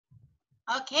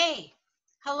Okay.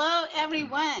 Hello,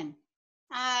 everyone.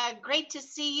 Great to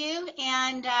see you.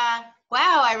 And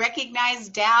wow, I recognize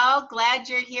Dow. Glad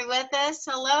you're here with us.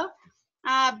 Hello.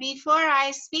 Before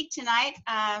I speak tonight,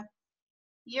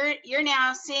 you're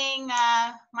now seeing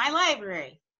my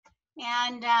library,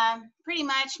 and pretty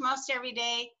much most every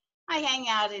day I hang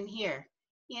out in here.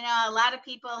 You know, a lot of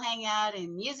people hang out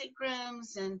in music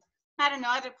rooms and I don't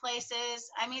know, other places.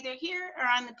 I'm either here or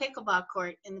on the pickleball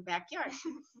court in the backyard.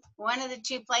 One of the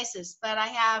two places. But I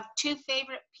have two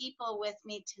favorite people with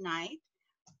me tonight.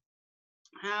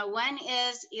 One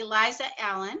is Eliza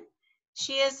Allen.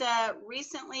 She is a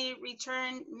recently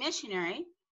returned missionary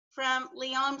from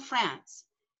Lyon, France.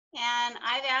 And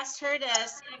I've asked her to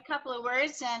say a couple of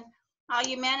words. And all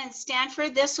you men in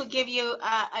Stanford, this will give you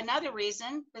another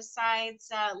reason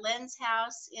besides Lynn's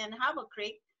house in Hobble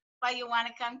Creek why you want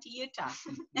to come to Utah.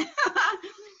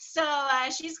 So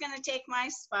she's going to take my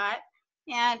spot.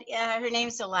 And her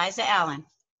name's Eliza Allen.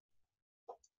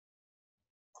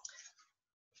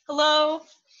 Hello.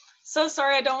 So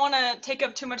sorry, I don't want to take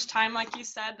up too much time. Like you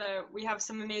said, we have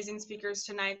some amazing speakers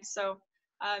tonight. So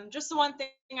just the one thing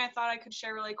I thought I could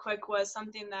share really quick was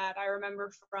something that I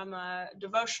remember from a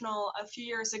devotional a few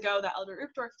years ago that Elder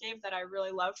Uchtdorf gave that I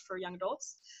really loved for young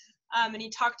adults. And he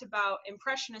talked about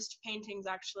impressionist paintings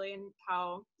actually, and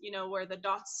how, you know, where the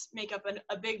dots make up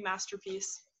a big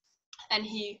masterpiece. And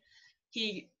he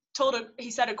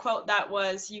said a quote that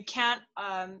was, you can't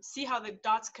see how the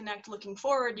dots connect looking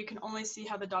forward, you can only see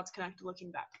how the dots connect looking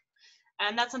back.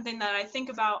 And that's something that I think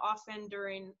about often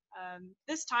during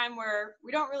this time where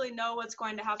we don't really know what's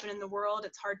going to happen in the world.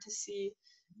 It's hard to see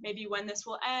maybe when this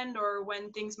will end or when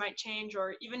things might change,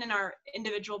 or even in our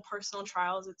individual personal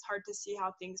trials, it's hard to see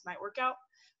how things might work out.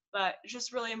 But it's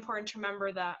just really important to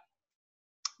remember that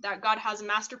God has a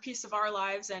masterpiece of our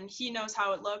lives, and he knows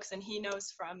how it looks, and he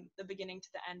knows from the beginning to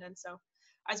the end. And so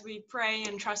as we pray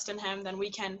and trust in him, then we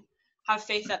can have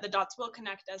faith that the dots will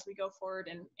connect as we go forward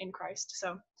in Christ.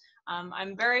 So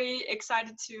I'm very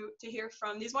excited to hear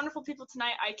from these wonderful people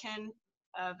tonight. I can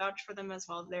vouch for them as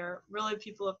well. They're really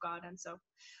people of God. And so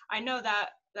I know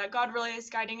that God really is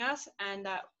guiding us, and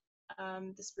that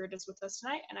the Spirit is with us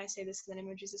tonight. And I say this in the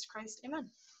name of Jesus Christ. Amen.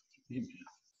 Amen.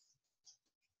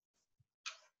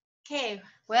 Okay,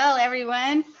 well,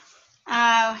 everyone,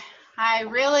 I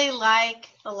really like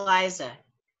Eliza,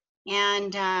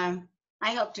 and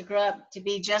I hope to grow up to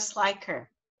be just like her.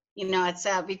 You know, it's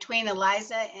between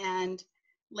Eliza and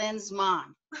Lynn's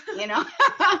mom, you know.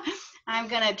 I'm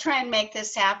going to try and make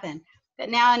this happen. But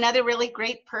now another really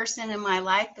great person in my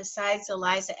life besides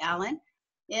Eliza Allen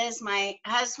is my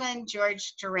husband,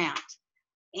 George Durant.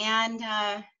 And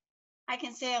I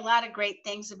can say a lot of great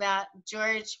things about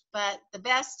George, but the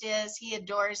best is he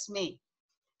adores me.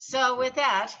 So with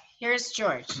that, here's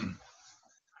George.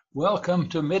 Welcome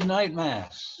to Midnight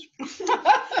Mass.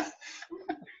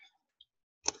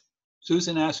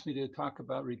 Susan asked me to talk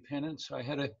about repentance.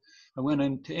 I went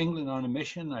into England on a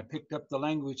mission. I picked up the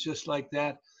language just like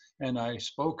that, and I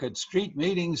spoke at street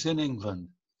meetings in England.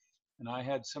 And I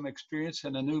had some experience,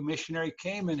 and a new missionary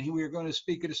came, and we were going to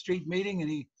speak at a street meeting,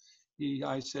 and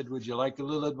I said, would you like a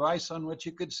little advice on what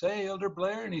you could say, Elder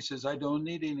Blair? And he says, I don't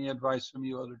need any advice from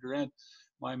you, Elder Durant.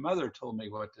 My mother told me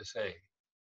what to say.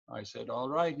 I said, all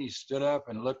right. And he stood up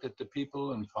and looked at the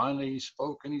people, and finally he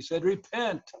spoke, and he said,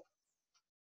 repent.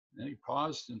 And then he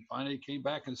paused and finally came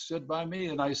back and stood by me.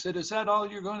 And I said, is that all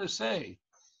you're going to say?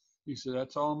 He said,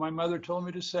 that's all my mother told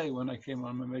me to say when I came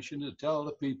on my mission, to tell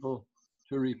the people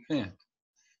to repent.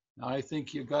 Now, I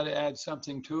think you've got to add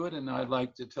something to it, and I'd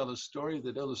like to tell a story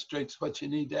that illustrates what you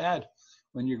need to add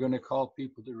when you're going to call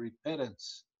people to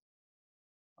repentance.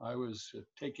 I was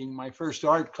taking my first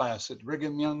art class at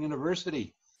Brigham Young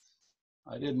University.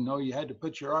 I didn't know you had to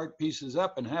put your art pieces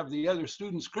up and have the other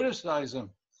students criticize them.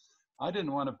 I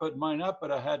didn't want to put mine up,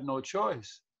 but I had no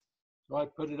choice. So I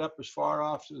put it up as far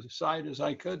off to the side as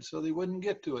I could so they wouldn't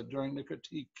get to it during the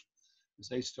critique. As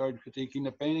they started critiquing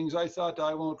the paintings, I thought,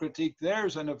 I won't critique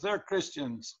theirs, and if they're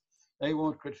Christians, they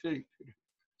won't say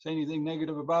anything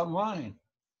negative about mine.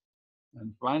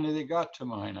 And finally they got to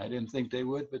mine. I didn't think they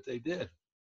would, but they did.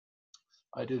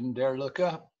 I didn't dare look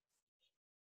up.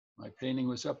 My painting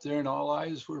was up there and all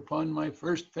eyes were upon my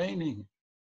first painting.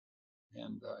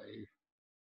 And I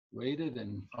waited,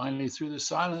 and finally through the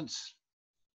silence,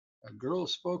 a girl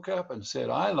spoke up and said,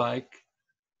 I like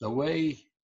the way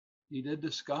he did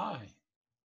the sky.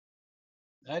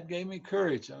 That gave me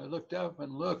courage. I looked up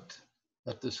and looked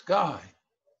at the sky.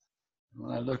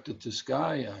 When I looked at the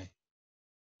sky, I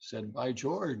said, by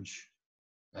George,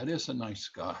 that is a nice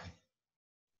sky.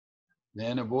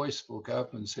 Then a voice spoke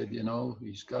up and said, you know,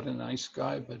 he's got a nice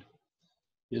sky, but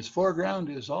his foreground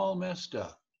is all messed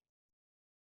up.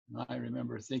 And I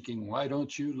remember thinking, why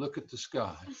don't you look at the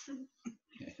sky?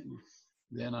 And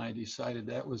then I decided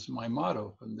that was my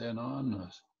motto from then on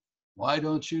was, why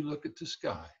don't you look at the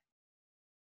sky?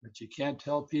 But you can't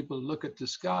tell people to look at the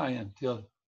sky until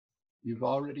you've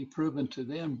already proven to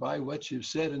them by what you've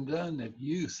said and done that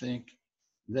you think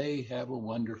they have a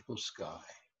wonderful sky.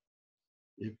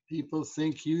 If people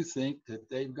think you think that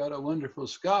they've got a wonderful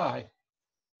sky,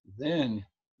 then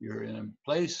you're in a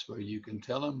place where you can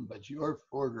tell them, but your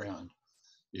foreground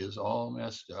is all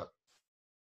messed up.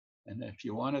 And if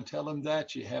you want to tell them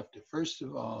that, you have to, first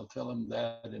of all, tell them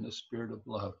that in a spirit of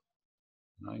love.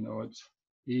 And I know it's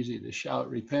easy to shout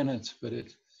repentance, but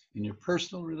it's in your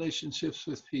personal relationships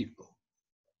with people,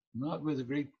 not with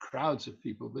great crowds of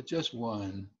people, but just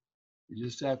one. You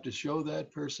just have to show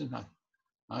that person,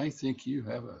 I think you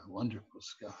have a wonderful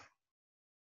sky.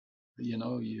 You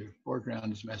know, your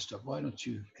foreground is messed up. Why don't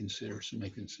you consider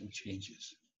making some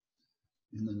changes?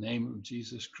 In the name of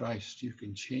Jesus Christ, you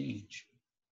can change.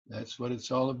 That's what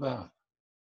it's all about.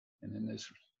 And in this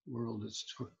world that's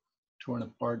torn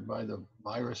apart by the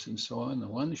virus and so on, the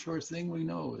one sure thing we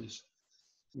know is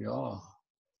we all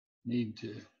need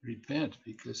to repent,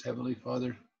 because Heavenly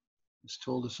Father has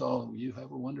told us all, you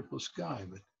have a wonderful sky,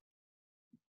 but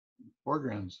the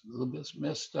foreground's a little bit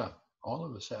messed up. All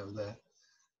of us have that.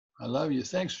 I love you.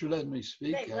 Thanks for letting me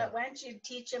speak. Great. Why don't you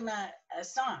teach him a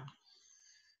song?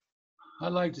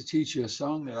 I'd like to teach you a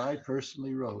song that I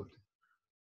personally wrote.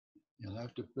 You'll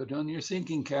have to put on your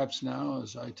thinking caps now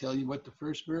as I tell you what the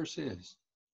first verse is.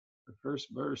 The first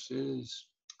verse is,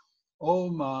 oh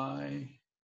my.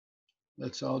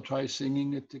 Let's all try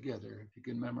singing it together if you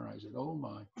can memorize it. Oh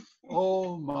my,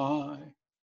 oh my.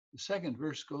 The second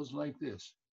verse goes like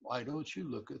this. Why don't you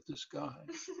look at the sky?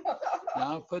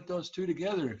 Now put those two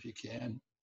together if you can.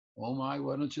 Oh my,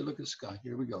 why don't you look at the sky?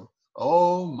 Here we go.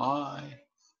 Oh my,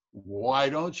 why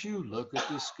don't you look at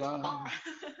the sky?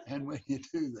 And when you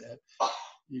do that,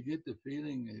 you get the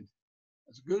feeling that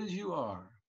as good as you are,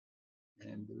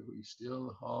 and we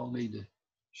still all need to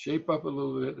shape up a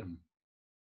little bit and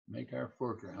make our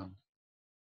foreground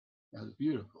as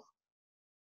beautiful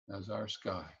as our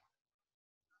sky.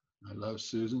 I love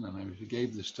Susan, and I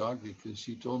gave this talk because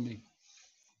she told me,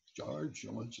 George,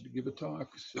 I want you to give a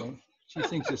talk. So she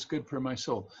thinks it's good for my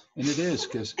soul. And it is,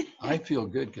 because I feel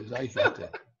good because I get to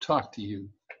talk to you,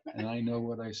 and I know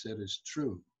what I said is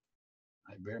true.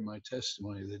 I bear my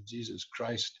testimony that Jesus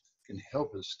Christ can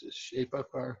help us to shape up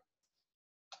our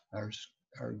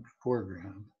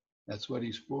foreground. That's what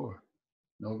he's for.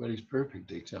 Nobody's perfect,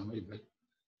 they tell me, but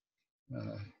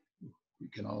we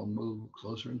can all move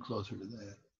closer and closer to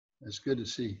that. It's good to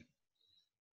see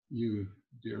you,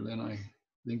 dear Lynn. I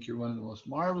think you're one of the most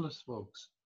marvelous folks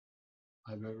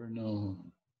I've ever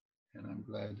known. And I'm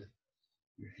glad that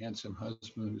your handsome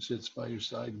husband who sits by your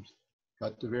side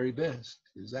got the very best,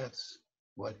 because that's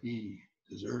what he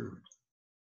deserved.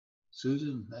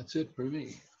 Susan, that's it for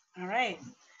me. All right.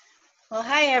 Well,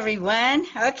 hi, everyone.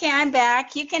 Okay, I'm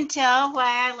back. You can tell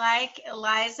why I like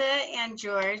Eliza and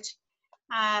George.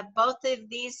 Both of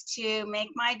these two make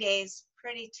my days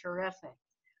pretty terrific.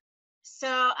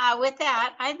 So with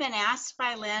that, I've been asked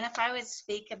by Lynn if I would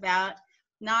speak about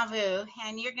Nauvoo,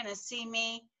 and you're going to see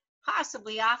me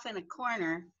possibly off in a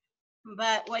corner,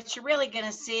 but what you're really going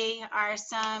to see are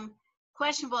some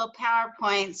questionable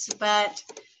PowerPoints, but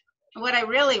what I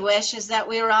really wish is that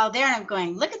we were all there, and I'm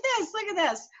going, look at this, look at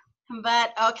this.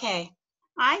 But okay,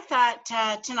 I thought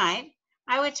tonight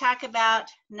I would talk about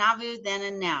Nauvoo then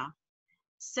and now.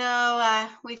 So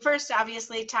we first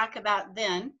obviously talk about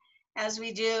then, as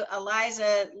we do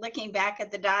Eliza looking back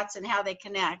at the dots and how they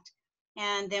connect,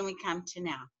 and then we come to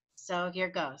now. So here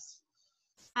goes.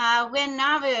 When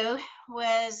Nauvoo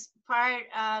was part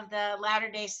of the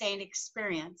Latter-day Saint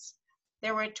experience,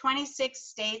 there were 26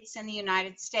 states in the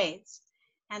United States,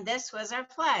 and this was our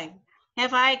flag.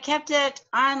 If I kept it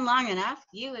on long enough,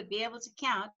 you would be able to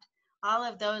count all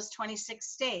of those 26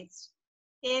 states.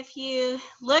 If you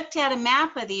looked at a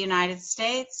map of the United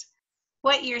States,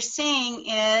 what you're seeing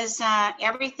is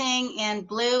everything in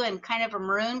blue and kind of a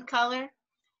maroon color.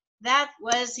 That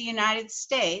was the United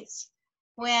States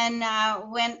when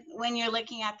you're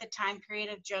looking at the time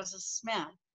period of Joseph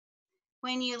Smith.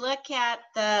 When you look at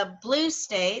the blue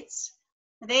states,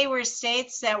 they were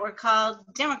states that were called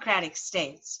Democratic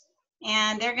states,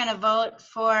 and they're going to vote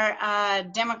for a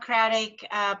Democratic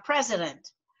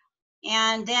president.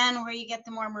 And then where you get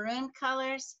the more maroon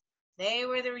colors, they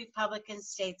were the Republican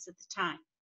states at the time.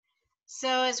 So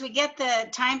as we get the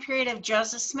time period of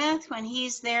Joseph Smith, when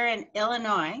he's there in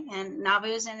Illinois, and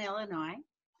Nauvoo's in Illinois,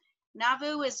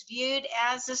 Nauvoo was viewed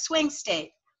as a swing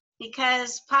state.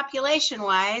 because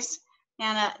population-wise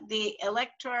and the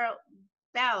electoral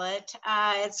ballot,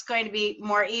 it's going to be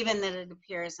more even than it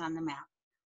appears on the map.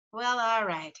 Well, all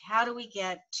right, how do we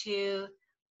get to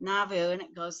Nauvoo? And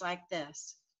it goes like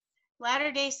this.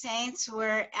 Latter-day Saints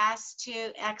were asked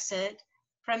to exit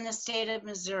from the state of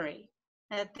Missouri.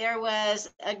 That there was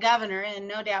a governor, and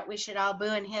no doubt we should all boo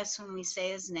and hiss when we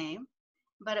say his name,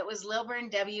 but it was Lilburn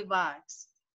W. Boggs,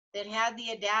 that had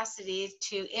the audacity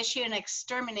to issue an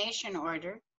extermination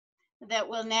order that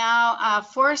will now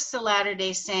force the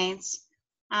Latter-day Saints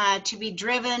to be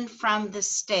driven from the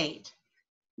state.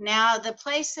 Now, the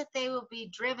place that they will be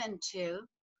driven to,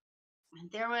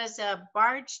 there was a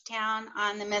barge town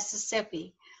on the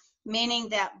Mississippi, meaning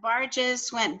that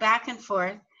barges went back and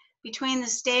forth between the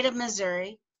state of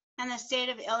Missouri and the state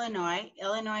of Illinois,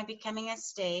 Illinois becoming a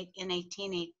state in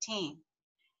 1818.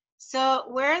 So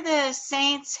where the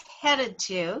Saints headed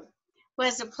to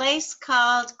was a place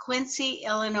called Quincy,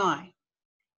 Illinois.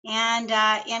 And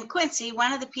in Quincy,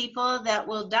 one of the people that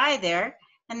will die there,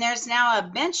 and there's now a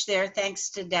bench there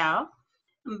thanks to Dow,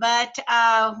 but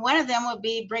one of them will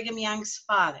be Brigham Young's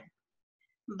father.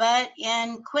 But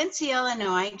in Quincy,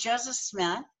 Illinois, Joseph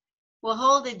Smith will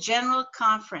hold a general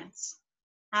conference.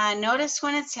 Notice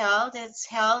when it's held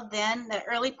then the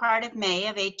early part of May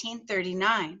of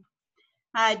 1839.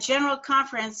 General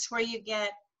conference where you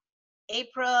get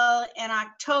April and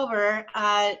October,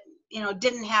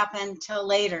 didn't happen till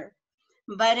later.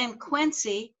 But in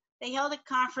Quincy, they held a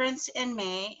conference in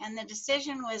May, and the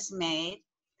decision was made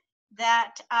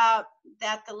that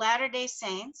the Latter-day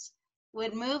Saints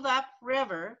would move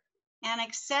upriver and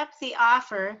accept the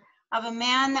offer of a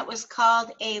man that was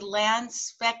called a land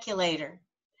speculator.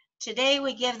 Today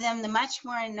we give them the much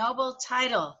more noble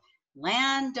title,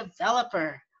 land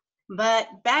developer, but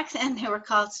back then they were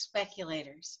called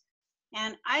speculators.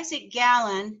 And Isaac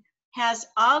Gallen has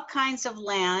all kinds of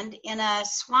land in a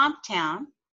swamp town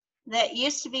that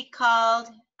used to be called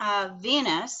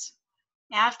Venus,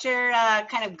 after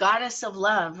kind of goddess of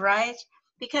love, right?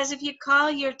 Because if you call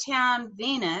your town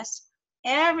Venus,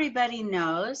 everybody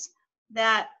knows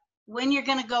that when you're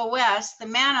going to go west, the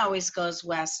man always goes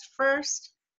west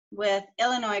first, with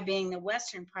Illinois being the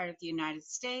western part of the United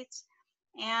States.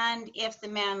 And if the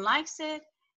man likes it,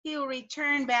 he will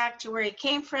return back to where he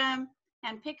came from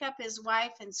and pick up his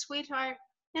wife and sweetheart,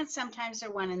 and sometimes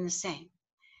they're one and the same.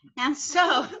 And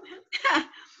so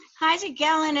Isaac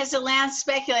Gallen is a land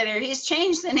speculator. He's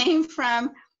changed the name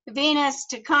from Venus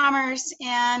to Commerce,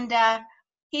 and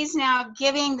he's now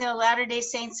giving the Latter-day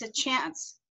Saints a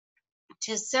chance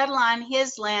to settle on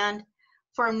his land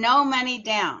for no money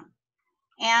down.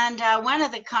 And one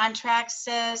of the contracts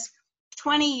says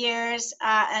 20 years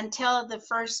until the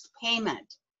first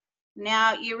payment.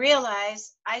 Now, you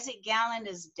realize Isaac Gallen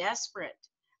is desperate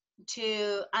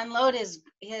to unload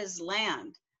his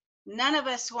land. None of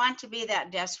us want to be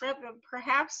that desperate, but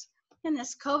perhaps in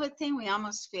this COVID thing, we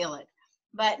almost feel it.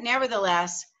 But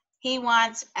nevertheless, he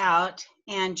wants out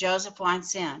and Joseph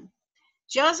wants in.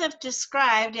 Joseph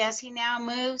described as he now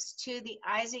moves to the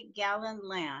Isaac Gallen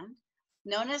land,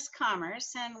 known as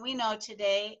Commerce, and we know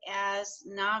today as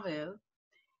Nauvoo.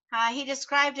 He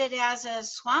described it as a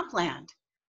swampland.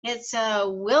 It's a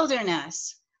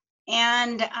wilderness.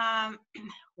 And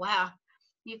wow,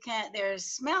 there's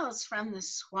smells from the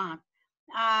swamp.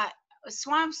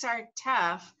 Swamps are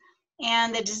tough,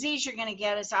 and the disease you're going to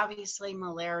get is obviously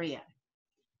malaria.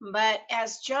 But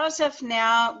as Joseph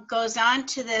now goes on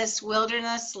to this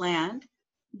wilderness land,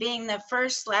 being the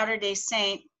first Latter-day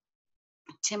Saint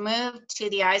to move to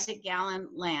the Isaac Gallen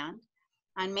land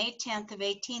on May 10th of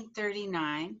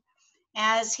 1839,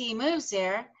 as he moves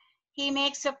there, he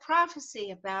makes a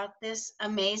prophecy about this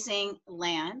amazing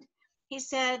land. He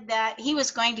said that he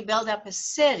was going to build up a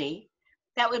city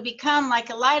that would become like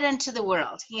a light unto the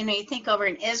world. You think over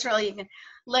in Israel, you can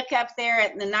look up there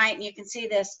at the night and you can see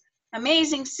this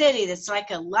amazing city that's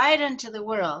like a light unto the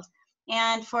world.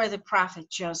 And for the prophet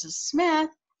Joseph Smith,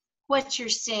 what you're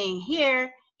seeing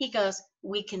here, he goes,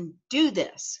 we can do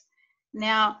this.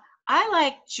 Now, I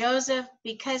like Joseph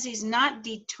because he's not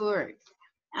detoured.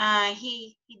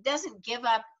 He doesn't give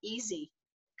up easy,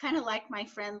 kind of like my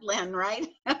friend Len, right?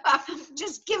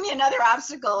 Just give me another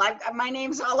obstacle. My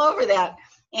name's all over that.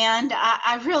 And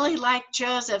I really like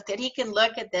Joseph, that he can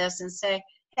look at this and say,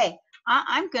 hey,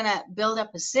 I'm going to build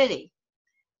up a city.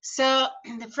 So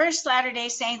the first Latter-day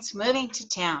Saints moving to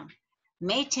town,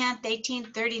 May 10th,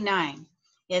 1839.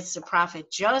 It's the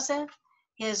prophet Joseph.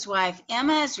 His wife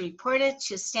Emma is reported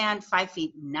to stand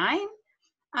 5'9".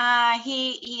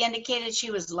 He indicated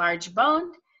she was large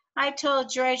boned. I told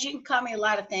George, you can call me a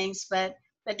lot of things, but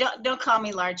but don't call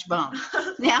me large bone.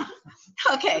 Now,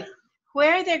 okay,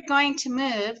 where they're going to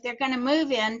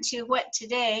move into what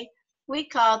today we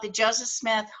call the Joseph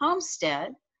Smith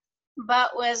homestead,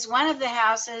 but was one of the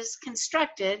houses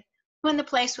constructed when the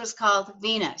place was called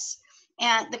Venus.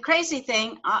 And the crazy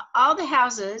thing, all the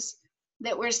houses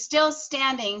that were still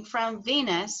standing from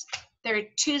Venus, they're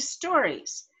 2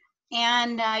 stories.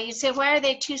 And you say, why are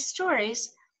they 2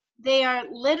 stories? They are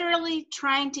literally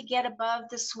trying to get above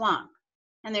the swamp.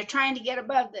 And they're trying to get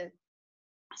above the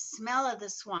smell of the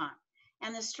swamp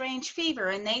and the strange fever.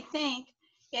 And they think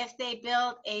if they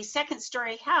build a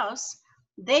 2nd-story house,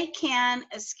 they can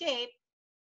escape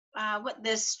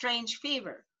this strange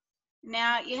fever.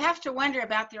 Now, you have to wonder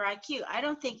about their IQ. I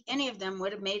don't think any of them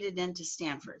would have made it into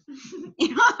Stanford.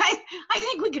 I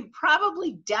think we could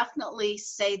probably definitely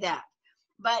say that.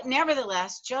 But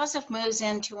nevertheless, Joseph moves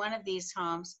into one of these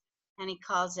homes, and he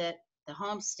calls it the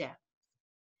homestead.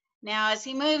 Now, as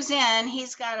he moves in,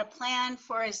 he's got a plan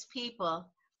for his people.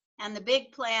 And the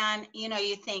big plan,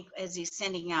 you think, is he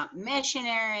sending out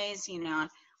missionaries?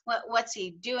 What's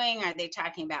he doing? Are they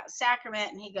talking about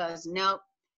sacrament? And he goes, nope,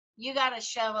 you got a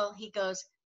shovel. He goes,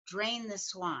 drain the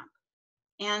swamp.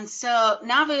 And so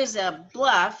Nauvoo is a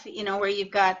bluff, where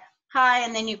you've got high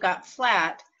and then you've got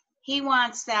flat. He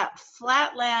wants that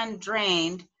flat land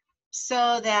drained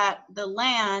so that the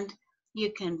land,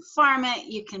 you can farm it,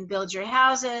 you can build your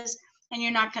houses, and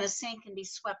you're not going to sink and be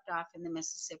swept off in the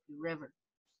Mississippi River.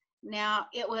 Now,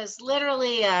 it was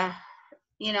literally a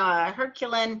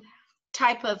Herculean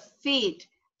type of feat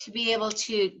to be able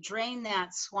to drain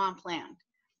that swampland.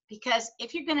 Because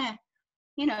if you're going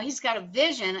to, he's got a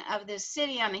vision of this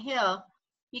city on a hill,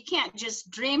 you can't just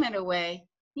dream it away.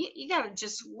 You got to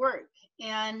just work.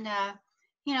 And,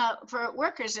 for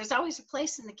workers, there's always a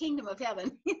place in the kingdom of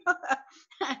heaven.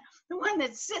 The one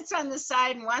that sits on the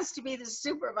side and wants to be the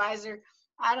supervisor,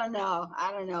 I don't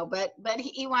know, but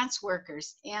he wants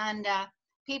workers. And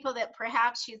people that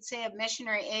perhaps you'd say of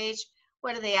missionary age,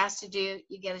 what are they asked to do?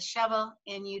 You get a shovel,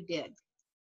 and you did.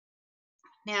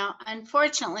 Now,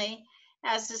 unfortunately,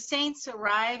 as the saints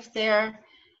arrive there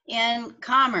in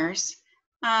Commerce,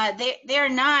 they're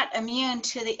not immune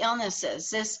to the illnesses,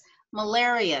 this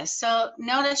malaria. So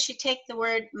notice you take the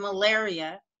word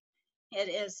malaria. It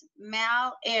is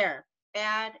mal air,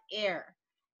 bad air.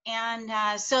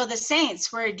 And so the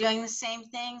saints were doing the same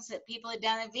things that people had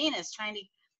done at Venus, trying to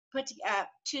put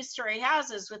 2-story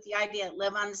houses with the idea,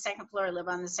 live on the 2nd floor, live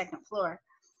on the 2nd floor.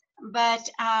 But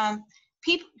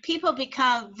people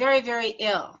become very, very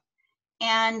ill,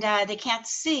 and they can't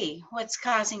see what's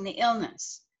causing the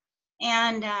illness.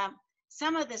 And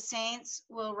some of the saints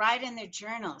will write in their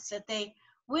journals that they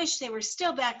wish they were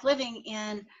still back living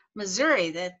in Missouri,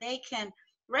 that they can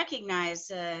recognize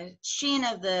the sheen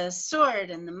of the sword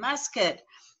and the musket,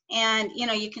 and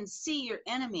you can see your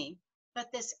enemy,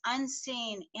 but this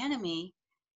unseen enemy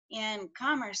in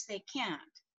Commerce, they can't.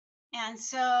 And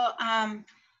so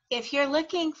if you're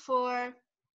looking for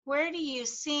where do you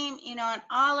seem, in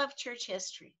all of church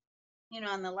history,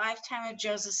 in the lifetime of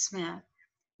Joseph Smith,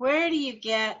 where do you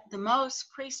get the most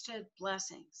priesthood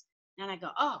blessings? And I go,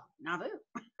 oh, Nauvoo.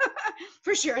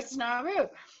 For sure it's Nauvoo.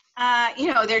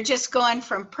 They're just going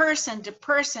from person to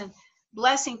person,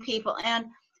 blessing people. And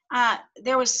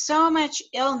there was so much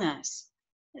illness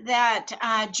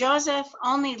that Joseph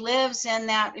only lives in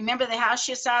that, remember the house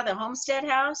you saw, the homestead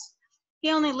house?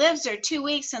 He only lives there 2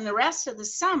 weeks, and the rest of the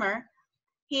summer,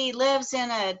 he lives in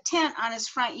a tent on his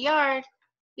front yard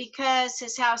because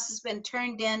his house has been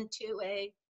turned into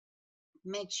a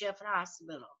makeshift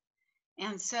hospital.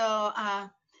 And so,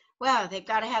 they've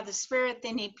got to have the spirit,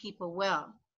 they need people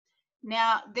well.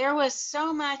 Now, there was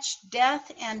so much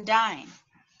death and dying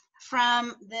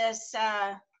from this,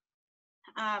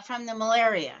 from the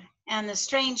malaria and the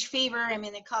strange fever. I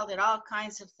mean, they called it all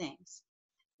kinds of things.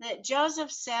 That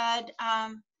Joseph said,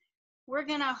 we're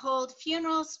going to hold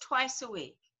funerals twice a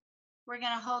week. We're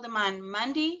going to hold them on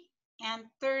Monday and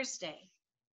Thursday.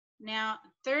 Now,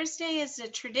 Thursday is a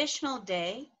traditional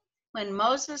day when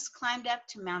Moses climbed up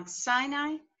to Mount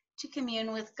Sinai to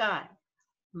commune with God.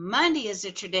 Monday is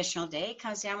a traditional day, it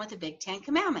comes down with the big 10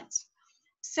 commandments.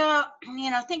 So,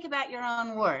 think about your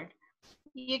own ward.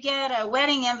 You get a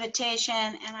wedding invitation,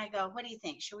 and I go, what do you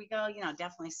think? Should we go?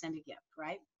 Definitely send a gift,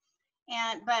 right?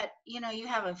 But you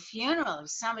have a funeral of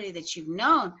somebody that you've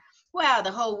known. Wow,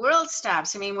 the whole world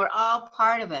stops. I mean, we're all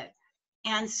part of it.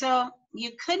 And so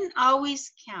you couldn't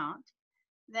always count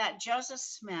that Joseph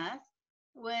Smith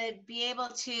would be able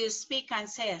to speak on,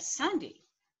 say, a Sunday,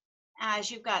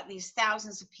 as you've got these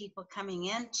thousands of people coming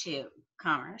into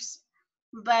Commerce.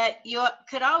 But you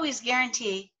could always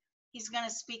guarantee he's going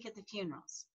to speak at the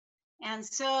funerals. And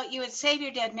so you would say to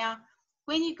your dad, now,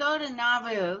 when you go to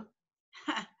Nauvoo,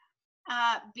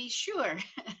 be sure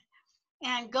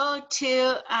and go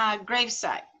to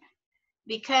gravesite.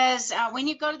 Because when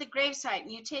you go to the gravesite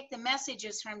and you take the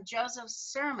messages from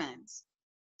Joseph's sermons,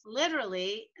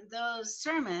 literally those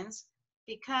sermons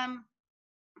become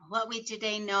what we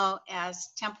today know as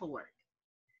temple work.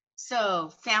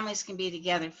 So families can be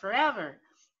together forever.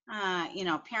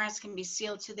 Parents can be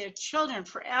sealed to their children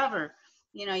forever.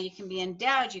 You can be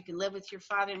endowed. You can live with your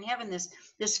Father in heaven.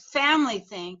 This family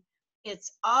thing,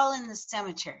 it's all in the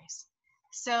cemeteries.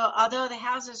 So although the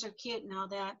houses are cute and all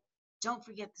that, don't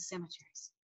forget the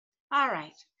cemeteries. All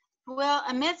right. Well,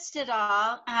 amidst it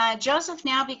all, Joseph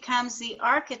now becomes the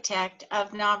architect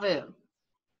of Nauvoo.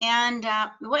 And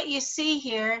what you see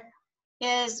here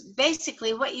is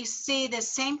basically what you see, the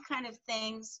same kind of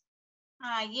things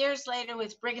years later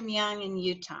with Brigham Young in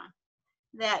Utah.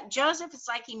 That Joseph, it's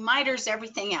like he miters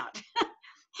everything out.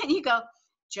 And you go,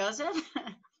 Joseph,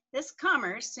 this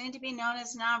commerce, soon to be known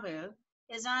as Nauvoo,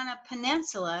 is on a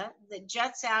peninsula that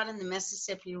juts out in the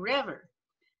Mississippi River.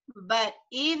 But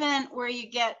even where you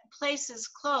get places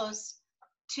close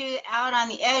to out on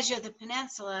the edge of the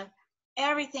peninsula,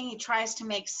 everything he tries to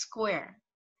make square.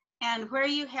 And where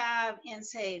you have in,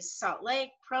 say, Salt Lake,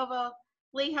 Provo,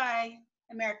 Lehigh,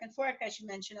 American Fork, I should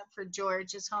mention it for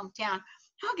George's hometown.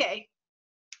 Okay,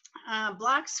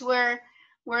 blocks were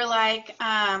like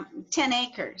 10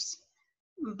 acres.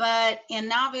 But in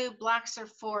Nauvoo, blocks are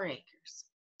 4 acres.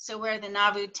 So where the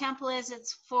Nauvoo temple is,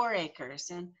 it's 4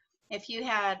 acres. And if you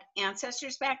had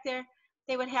ancestors back there,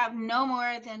 they would have no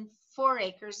more than 4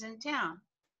 acres in town.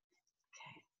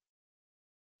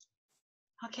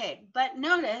 Okay, but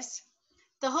notice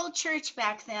the whole church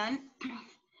back then,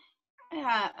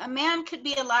 a man could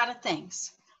be a lot of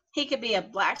things. He could be a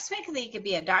blacksmith, he could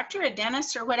be a doctor, a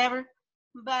dentist, or whatever,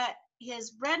 but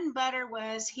his bread and butter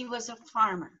was he was a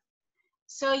farmer.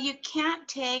 So you can't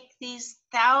take these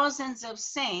thousands of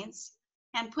saints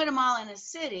and put them all in a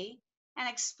city and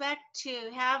expect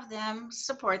to have them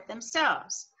support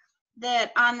themselves.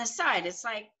 That on the side, it's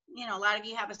like, a lot of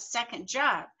you have a second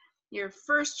job. Your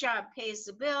first job pays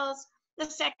the bills. The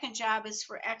second job is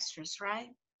for extras, right?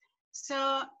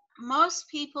 So most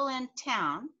people in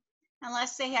town,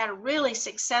 unless they had a really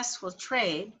successful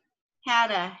trade, had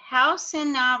a house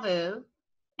in Nauvoo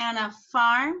and a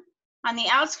farm on the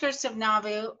outskirts of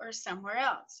Nauvoo or somewhere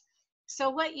else. So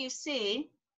what you see,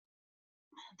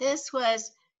 this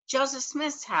was Joseph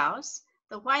Smith's house,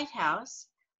 the White House,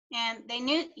 and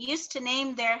they used to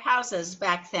name their houses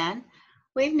back then.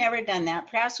 We've never done that.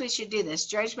 Perhaps we should do this,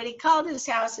 George, but he called his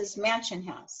house his mansion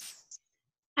house.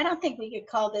 I don't think we could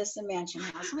call this a mansion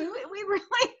house.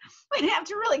 We'd have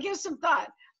to really give some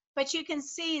thought. But you can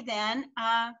see then,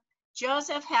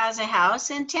 Joseph has a house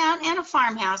in town and a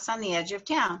farmhouse on the edge of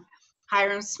town.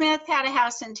 Hiram Smith had a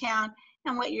house in town,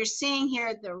 and what you're seeing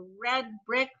here, the red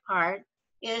brick part,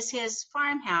 is his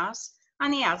farmhouse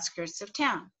on the outskirts of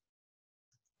town.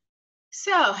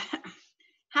 So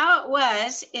how it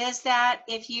was is that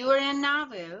if you were in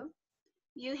Nauvoo,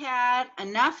 you had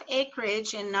enough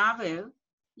acreage in Nauvoo,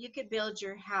 you could build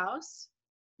your house,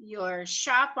 your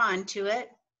shop onto it,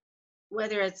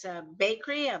 whether it's a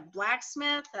bakery, a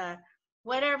blacksmith,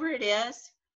 whatever it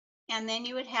is, and then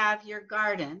you would have your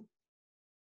garden.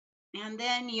 And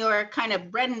then your kind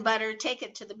of bread and butter, take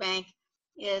it to the bank,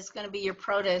 is going to be your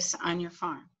produce on your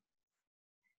farm.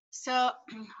 So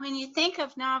when you think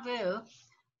of Nauvoo,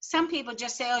 some people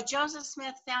just say, oh, Joseph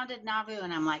Smith founded Nauvoo.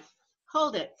 And I'm like,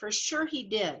 hold it, for sure he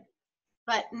did.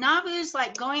 But Nauvoo's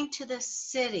like going to the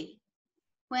city.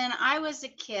 When I was a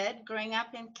kid growing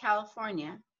up in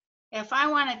California, if I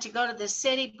wanted to go to the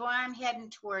city, boy, I'm heading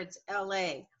towards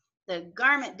LA, the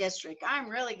garment district. I'm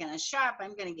really going to shop.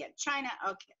 I'm going to get China.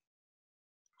 Okay.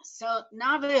 So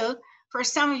Nauvoo, for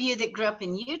some of you that grew up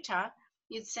in Utah,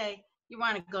 you'd say you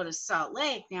want to go to Salt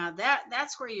Lake. Now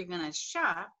that's where you're going to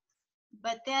shop.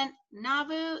 But then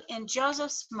Nauvoo, in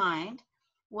Joseph's mind,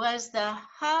 was the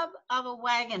hub of a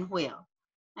wagon wheel.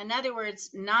 In other words,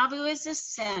 Nauvoo is the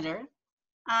center.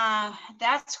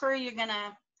 That's where you're going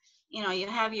to, you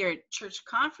have your church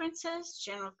conferences,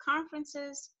 general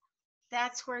conferences.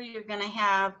 That's where you're going to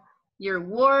have your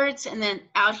wards, and then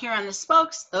out here on the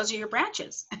spokes, those are your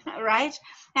branches, right?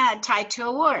 Tied to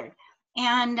a ward.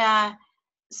 And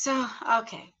so,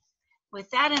 okay, with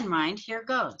that in mind, here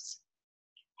goes.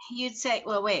 You'd say,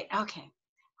 well, wait, okay.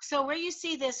 So where you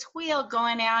see this wheel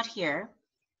going out here,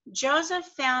 Joseph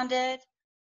founded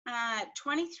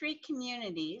 23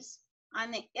 communities on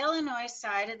the Illinois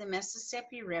side of the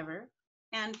Mississippi River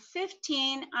and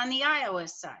 15 on the Iowa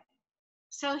side.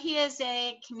 So he is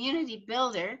a community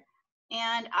builder.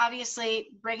 And obviously,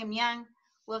 Brigham Young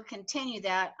will continue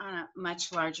that on a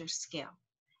much larger scale.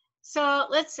 So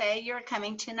let's say you're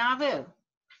coming to Nauvoo.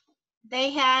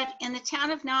 They had, in the town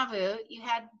of Nauvoo, you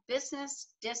had business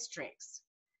districts.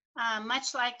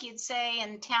 Much like you'd say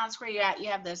in towns where you're at, you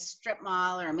have the strip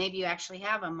mall, or maybe you actually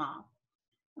have a mall.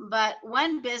 But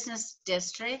one business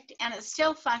district, and it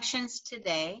still functions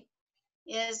today,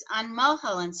 is on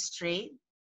Mulholland Street,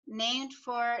 named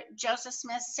for Joseph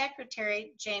Smith's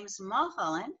secretary, James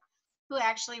Mulholland, who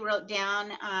actually wrote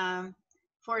down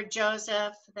for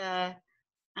Joseph one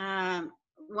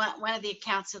of the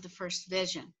accounts of the first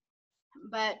vision.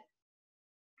 But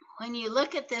when you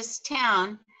look at this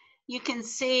town, you can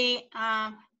see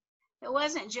it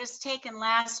wasn't just taken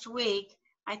last week.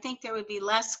 I think there would be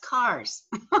less cars.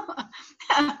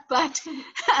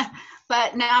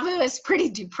 but Nauvoo is pretty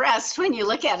depressed when you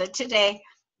look at it today.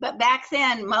 But back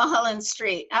then, Mulholland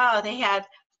Street, oh, they had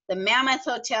the Mammoth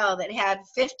Hotel that had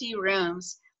 50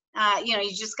 rooms.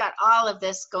 You just got all of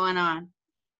this going on.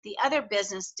 The other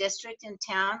business district in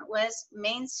town was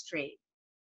Main Street.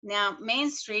 Now,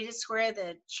 Main Street is where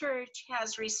the church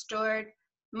has restored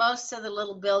most of the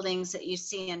little buildings that you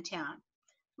see in town.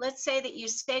 Let's say that you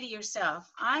say to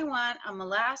yourself, I want a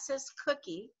molasses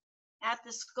cookie at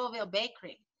the Scoville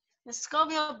Bakery. The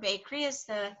Scoville Bakery is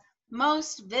the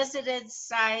most visited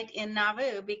site in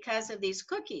Nauvoo because of these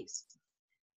cookies.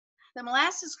 The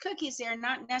molasses cookies, they're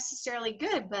not necessarily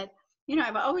good, but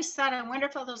I've always thought, I wonder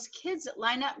if all those kids that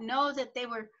line up know that they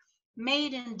were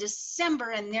made in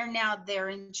December and they're now there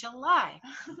in July.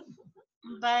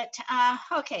 But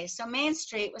okay, so Main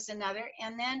Street was another,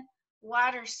 and then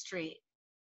Water Street.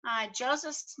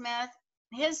 Joseph Smith,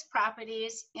 his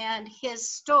properties and his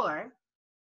store,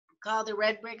 called the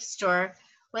Red Brick Store,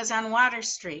 was on Water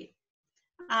Street.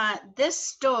 This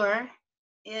store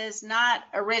is not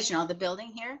original, the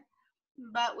building here,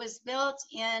 but was built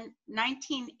in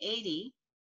 1980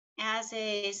 as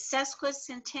a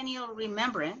sesquicentennial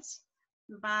remembrance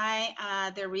by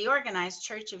the reorganized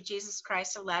Church of Jesus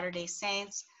Christ of Latter-day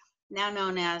Saints, now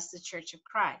known as the Church of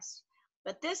Christ.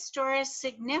 But this store is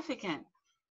significant.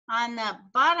 On the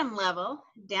bottom level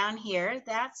down here,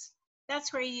 that's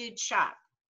where you'd shop.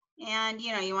 And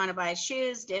you want to buy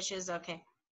shoes, dishes, okay.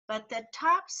 But the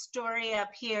top story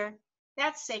up here,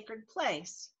 that's sacred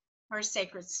place or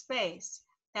sacred space.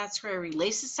 That's where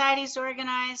Relief Society is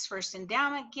organized, first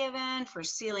endowment given, for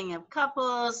sealing of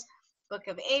couples, Book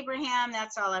of Abraham,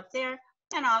 that's all up there.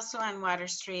 And also on Water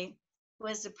Street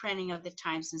was the printing of the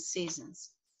times and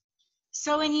seasons.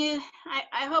 So when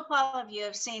I hope all of you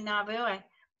have seen Nauvoo.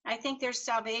 I think there's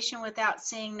salvation without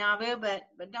seeing Nauvoo, but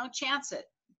don't chance it.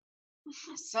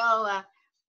 So,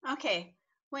 okay,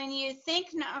 when you think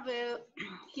Nauvoo,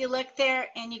 you look there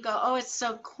and you go, oh, it's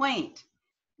so quaint.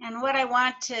 And what I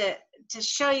want to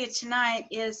show you tonight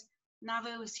is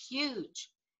Nauvoo was huge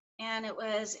and it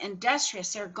was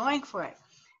industrious. They were going for it.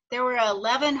 There were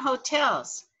 11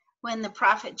 hotels when the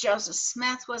prophet Joseph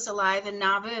Smith was alive in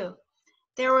Nauvoo.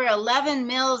 There were 11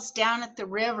 mills down at the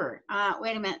river.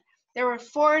 Wait a minute. There were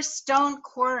 4 stone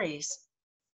quarries.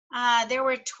 There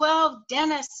were 12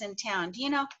 dentists in town. Do you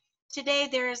know, today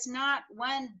there is not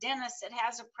one dentist that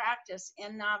has a practice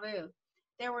in Nauvoo.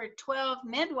 There were 12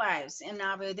 midwives in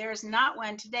Nauvoo. There is not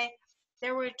one today.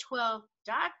 There were 12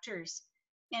 doctors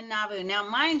in Nauvoo. Now,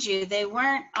 mind you, they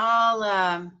weren't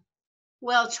all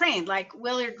well-trained. Like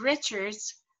Willard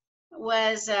Richards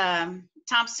was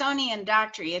Thompsonian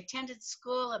doctor. He attended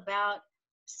school about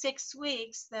 6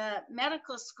 weeks. The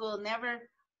medical school never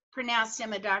pronounced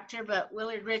him a doctor, but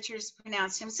Willard Richards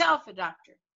pronounced himself a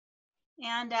doctor.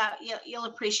 And you'll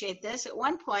appreciate this. At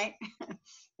one point,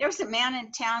 there was a man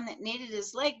in town that needed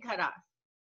his leg cut off.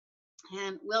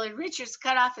 And Willard Richards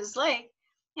cut off his leg,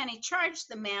 and he charged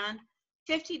the man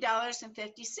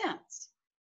 $50.50.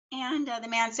 And the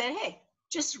man said, hey,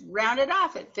 just round it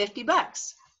off at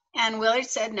 $50. And Willard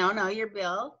said, no, your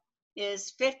bill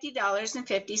is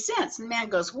 $50.50. And the man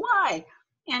goes, why?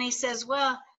 And he says,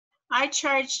 well, I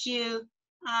charged you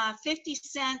 50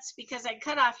 cents because I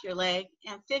cut off your leg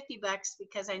and $50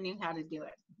 because I knew how to do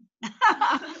it.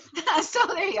 So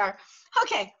there you are.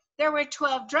 Okay, there were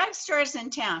 12 drugstores in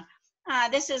town.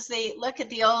 This is the look at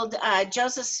the old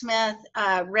Joseph Smith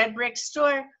red brick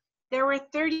store. There were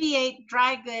 38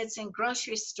 dry goods and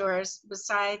grocery stores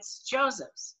besides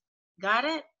Joseph's. Got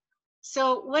it?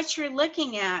 So what you're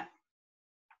looking at,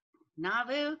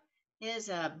 Nauvoo is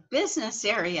a business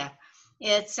area.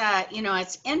 It's,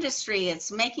 it's industry,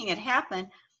 it's making it happen.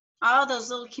 All those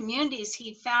little communities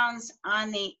he founds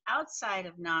on the outside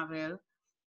of Nauvoo.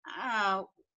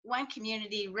 One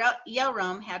community,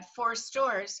 Yelrome, had 4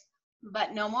 stores,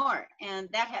 but no more. And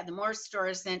that had the more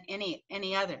stores than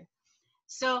any other.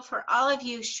 So for all of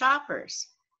you shoppers,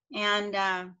 and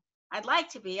I'd like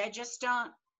to be, I just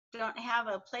don't have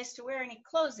a place to wear any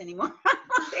clothes anymore.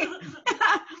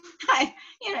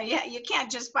 You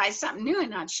can't just buy something new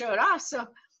and not show it off. So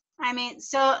I mean,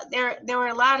 so there were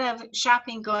a lot of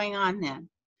shopping going on then.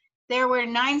 There were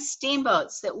 9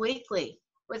 steamboats that weekly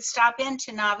would stop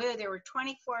into Nauvoo. There were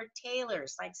 24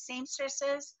 tailors, like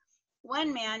seamstresses.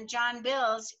 One man, John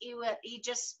Bills, he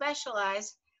just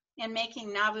specialized in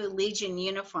making Nauvoo Legion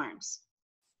uniforms.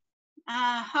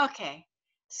 Okay,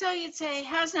 so you'd say,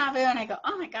 how's Nauvoo? And I go,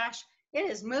 oh my gosh, it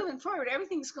is moving forward.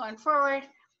 Everything's going forward.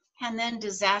 And then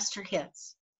disaster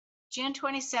hits. June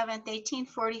 27th,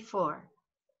 1844.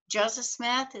 Joseph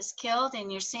Smith is killed,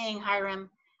 and you're seeing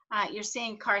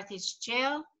Carthage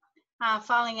jail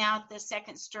falling out the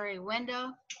 2nd story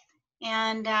window.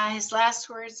 And his last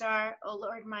words are, oh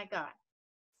Lord, my God.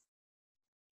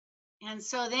 And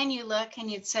so then you look and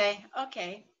you'd say,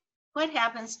 okay, what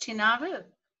happens to Nauvoo?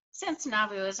 Since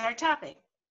Nauvoo is our topic.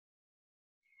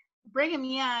 Brigham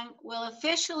Young will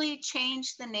officially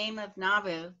change the name of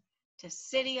Nauvoo to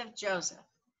City of Joseph.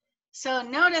 So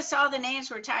notice all the names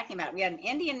we're talking about. We had an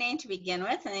Indian name to begin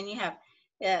with, and then you have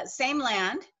the same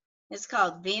land. It's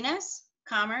called Venus,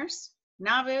 Commerce,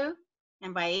 Nauvoo,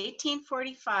 and by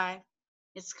 1845,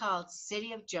 it's called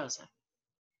City of Joseph.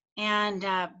 And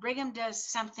Brigham does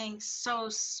something so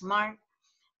smart.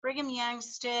 Brigham Young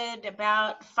stood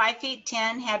about 5 feet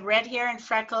 10, had red hair and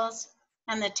freckles,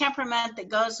 and the temperament that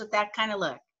goes with that kind of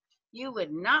look. You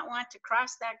would not want to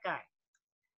cross that guy.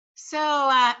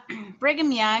 So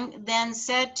Brigham Young then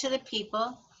said to the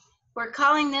people, we're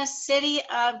calling this City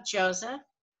of Joseph,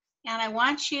 and I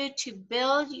want you to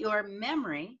build your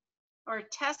memory or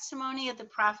testimony of the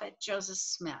prophet Joseph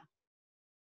Smith.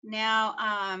 Now,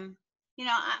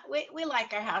 we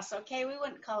like our house, okay? We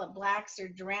wouldn't call it Black's or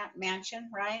Durant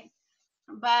Mansion, right?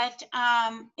 But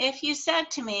if you said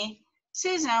to me,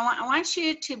 Susan, I want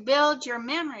you to build your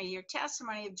memory, your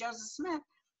testimony of Joseph Smith,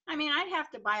 I mean, I'd have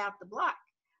to buy out the block.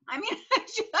 I mean,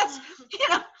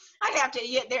 I'd have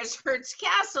to, there's Hertz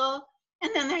Castle,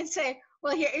 and then they'd say,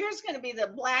 well, here's going to be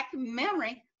the Black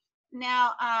memory.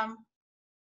 Now,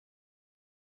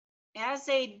 as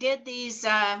they did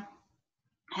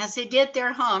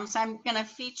their homes, I'm going to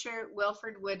feature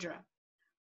Wilford Woodruff.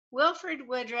 Wilford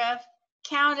Woodruff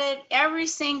counted every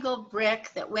single brick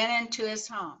that went into his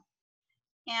home.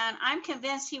 And I'm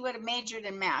convinced he would have majored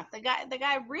in math. The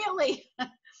guy really,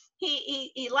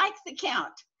 he liked the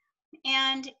count.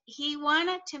 And he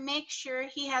wanted to make sure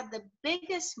he had the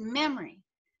biggest memory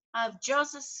of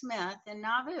Joseph Smith in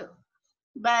Nauvoo.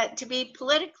 But to be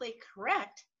politically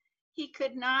correct, he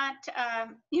could not,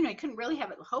 he couldn't really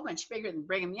have it a whole bunch bigger than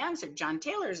Brigham Young's or John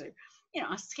Taylor's, or,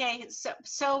 okay.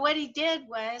 So what he did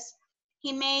was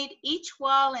he made each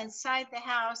wall inside the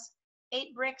house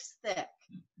 8 bricks thick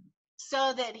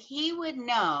so that he would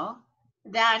know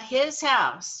that his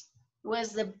house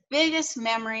was the biggest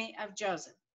memory of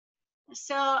Joseph.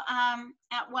 So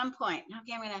at one point,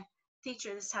 okay, I'm going to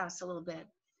feature this house a little bit.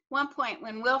 One point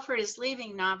when Wilford is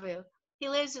leaving Nauvoo, he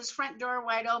leaves his front door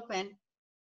wide open.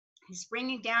 He's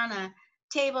bringing down a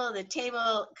table. The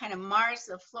table kind of mars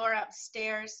the floor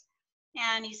upstairs.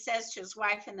 And he says to his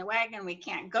wife in the wagon, we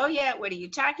can't go yet. What are you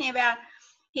talking about?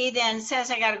 He then says,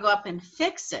 I got to go up and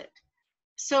fix it.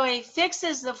 So he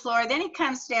fixes the floor. Then he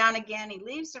comes down again. He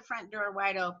leaves the front door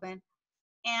wide open.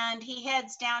 And he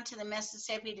heads down to the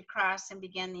Mississippi to cross and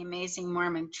begin the amazing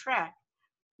Mormon trek.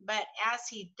 But as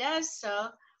he does so,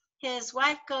 his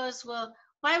wife goes, well,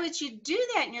 why would you do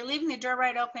that? And you're leaving the door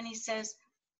right open. He says,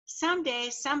 someday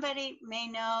somebody may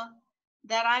know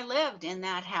that I lived in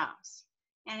that house.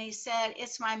 And he said,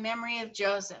 it's my memory of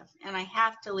Joseph, and I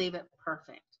have to leave it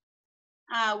perfect.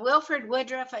 Wilford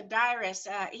Woodruff, a diarist,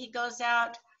 he goes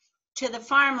out to the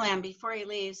farmland before he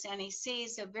leaves, and he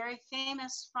sees a very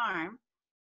famous farm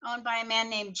owned by a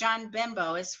man named John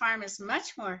Benbow. His farm is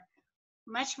much more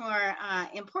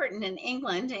important in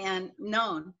England and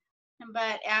known.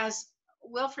 But as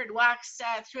Wilford walks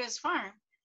through his farm,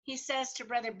 he says to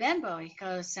Brother Benbow, he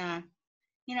goes,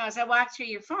 as I walk through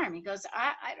your farm, he goes,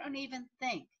 I don't even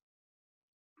think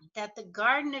that the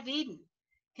Garden of Eden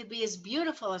could be as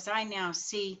beautiful as I now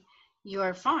see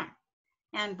your farm.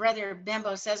 And Brother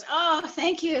Benbow says, oh,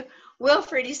 thank you,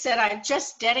 Wilford. He said, I've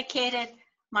just dedicated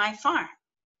my farm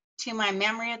to my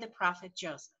memory of the prophet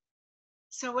Joseph.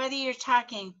 So whether you're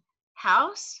talking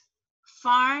house,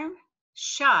 farm,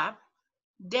 shop,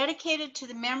 dedicated to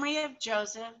the memory of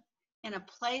Joseph in a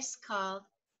place called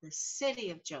the City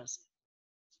of Joseph.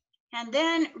 And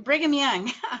then Brigham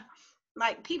Young,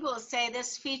 like people say,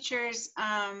 this features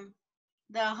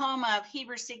the home of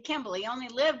Heber C. Kimball. He only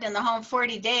lived in the home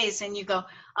 40 days, and you go,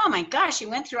 oh my gosh, he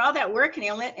went through all that work, and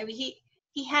he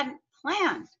hadn't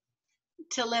planned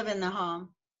to live in the home.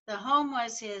 The home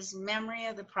was his memory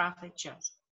of the prophet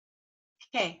Joseph.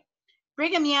 Okay,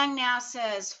 Brigham Young now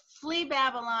says, flee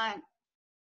Babylon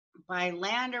by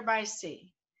land or by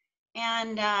sea.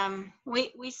 And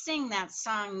we sing that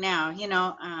song now, you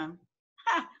know.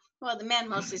 Well, the men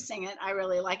mostly sing it. I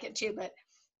really like it too, but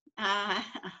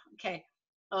okay.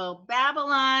 Oh,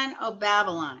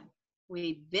 Babylon,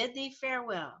 we bid thee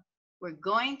farewell. We're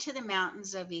going to the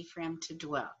mountains of Ephraim to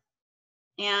dwell.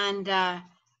 And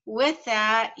with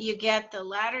that, you get the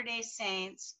Latter-day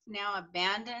Saints now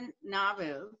abandon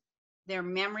Nauvoo, their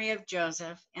memory of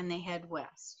Joseph, and they head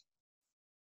west.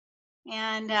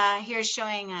 And here's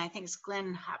showing, I think it's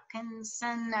Glenn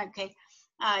Hopkinson. Okay,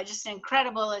 just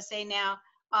incredible as they now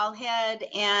all head,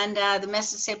 and the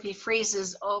Mississippi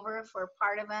freezes over for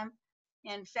part of them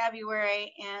in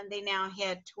February, and they now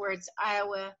head towards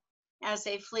Iowa as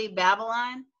they flee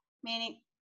Babylon, meaning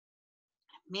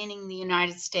the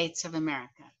United States of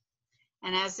America.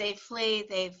 And as they flee,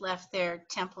 they've left their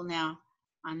temple now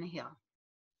on the hill.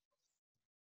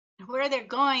 Where they're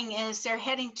going is they're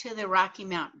heading to the Rocky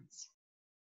Mountains.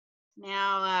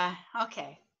 Now,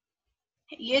 okay,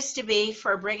 it used to be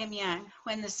for Brigham Young,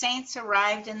 when the saints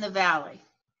arrived in the valley,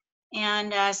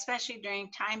 and especially during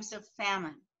times of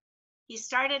famine, he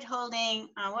started holding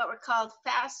what were called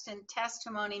fast and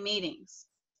testimony meetings.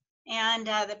 And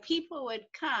the people would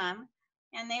come,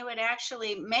 and they would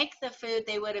actually make the food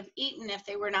they would have eaten if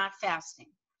they were not fasting.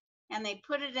 And they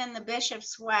put it in the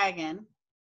bishop's wagon.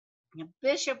 The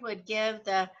bishop would give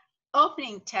the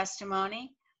opening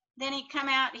testimony. Then he'd come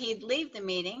out, he'd leave the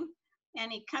meeting,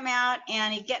 and he'd come out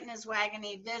and he'd get in his wagon,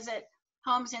 he'd visit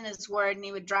homes in his ward, and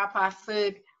he would drop off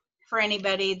food for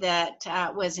anybody that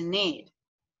was in need.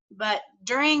 But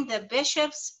during the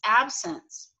bishop's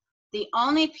absence, the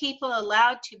only people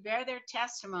allowed to bear their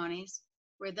testimonies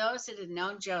were those that had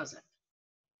known Joseph.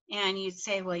 And you'd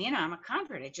say, well, you know, I'm a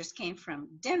convert. I just came from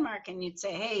Denmark. And you'd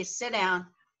say, hey, sit down.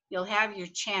 You'll have your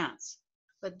chance.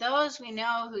 But those we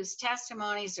know whose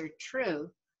testimonies are true,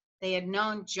 they had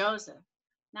known Joseph.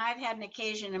 Now, I've had an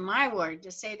occasion in my ward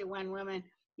to say to one woman,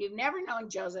 you've never known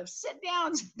Joseph. Sit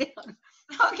down, sit down.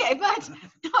 Okay, but,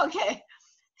 okay.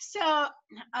 So,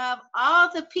 of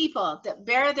all the people that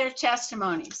bear their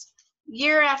testimonies,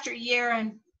 year after year,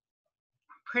 and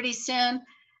pretty soon,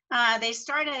 they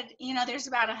started, you know, there's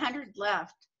about 100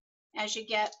 left as you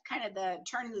get kind of the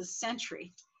turn of the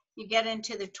century. You get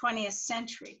into the 20th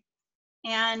century.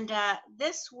 And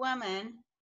this woman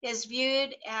is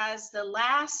viewed as the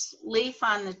last leaf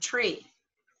on the tree,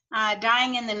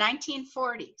 dying in the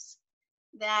 1940s,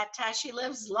 that she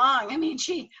lives long. I mean,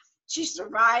 she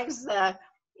survives the,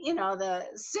 you know, the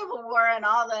Civil War and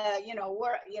all the, you know,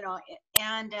 war, you know,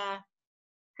 and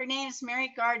her name is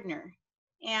Mary Gardner.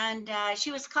 And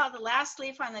she was called the last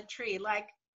leaf on the tree. Like,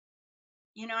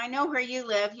 you know, I know where you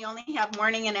live, you only have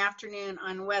morning and afternoon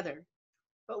on weather.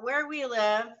 But where we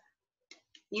live,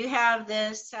 you have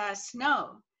this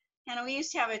snow. And we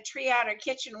used to have a tree out our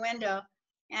kitchen window,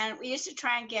 and we used to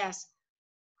try and guess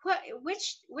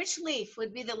which leaf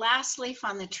would be the last leaf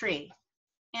on the tree.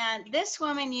 And this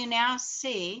woman you now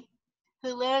see,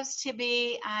 who lives to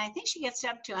be, I think she gets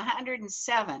up to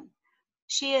 107.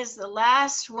 She is the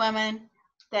last woman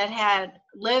that had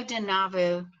lived in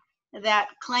Nauvoo that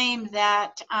claimed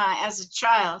that as a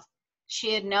child,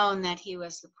 she had known that he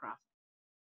was the prophet.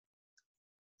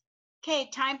 Okay,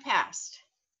 time passed,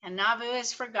 and Nauvoo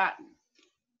is forgotten.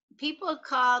 People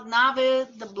called Nauvoo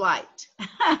the Blight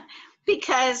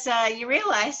because you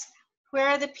realize, where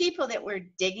are the people that were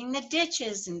digging the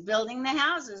ditches and building the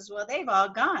houses? Well, they've all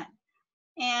gone.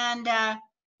 And,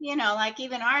 you know, like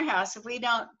even our house, if we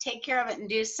don't take care of it and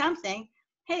do something,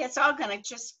 hey, it's all going to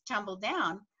just tumble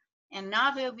down. And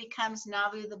Nauvoo becomes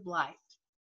Nauvoo the Blight.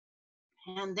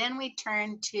 And then we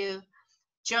turn to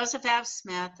Joseph F.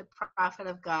 Smith, the prophet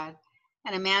of God,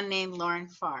 and a man named Loren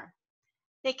Farr.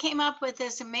 They came up with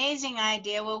this amazing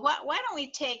idea. Well, why don't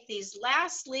we take these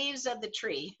last leaves of the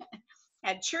tree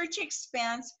at church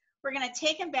expense? We're going to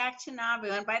take them back to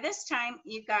Nauvoo. And by this time,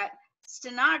 you've got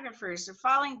stenographers are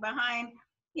falling behind,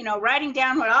 you know, writing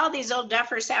down what all these old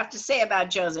duffers have to say about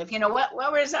Joseph. You know, what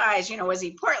were his eyes? You know, was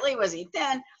he portly? Was he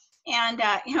thin? And,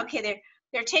 you know, okay,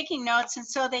 they're taking notes. And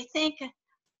so they think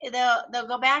they'll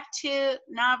go back to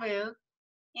Nauvoo.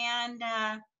 And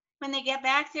when they get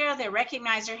back there, they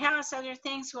recognize their house, other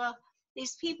things. Well,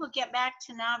 these people get back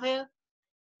to Nauvoo.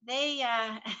 They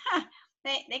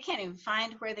can't even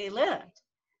find where they lived.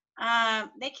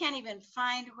 They can't even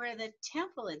find where the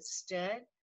temple had stood,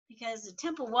 because the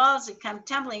temple walls had come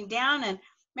tumbling down. And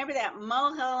remember that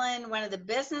Mulholland, one of the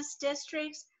business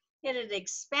districts, it had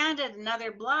expanded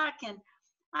another block. And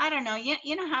I don't know,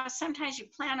 you know how sometimes you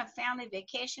plan a family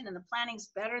vacation and the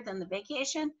planning's better than the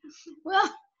vacation? Well,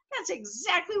 that's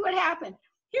exactly what happened.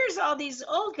 Here's all these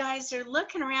old guys, they're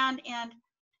looking around, and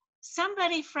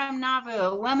somebody from Nauvoo,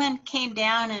 a woman, came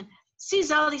down and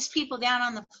sees all these people down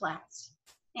on the flats.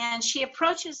 And she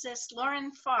approaches this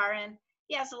Lauren Farr, and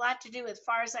he has a lot to do with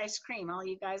Farr's ice cream, all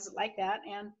you guys like that.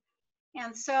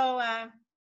 And so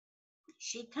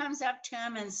she comes up to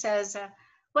him and says,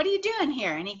 what are you doing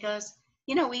here? And he goes,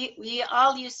 you know, we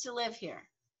all used to live here.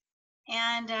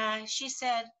 And she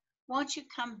said, won't you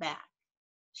come back?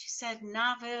 She said,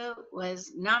 Nauvoo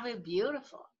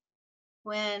beautiful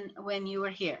when you were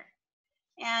here.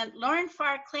 And Lauren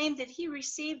Farr claimed that he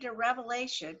received a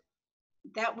revelation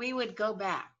that we would go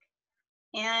back.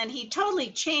 And he totally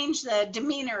changed the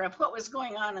demeanor of what was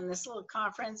going on in this little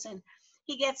conference. And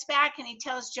he gets back and he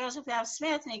tells Joseph F.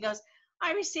 Smith, and he goes,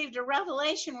 I received a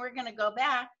revelation, we're going to go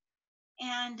back.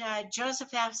 And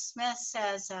Joseph F. Smith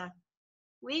says,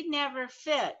 we'd never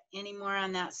fit anymore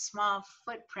on that small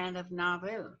footprint of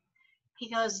Nauvoo. He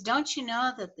goes, don't you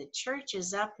know that the church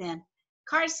is up in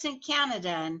Carson,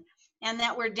 Canada, and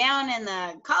that we're down in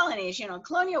the colonies, you know,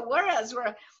 Colonial Juarez,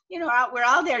 we're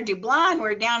all there, Dublin,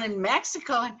 we're down in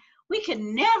Mexico, and we could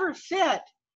never fit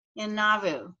in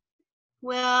Nauvoo.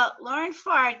 Well, Lauren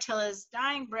Farr, till his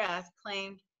dying breath,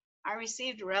 claimed, I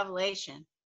received a revelation,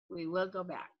 we will go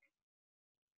back.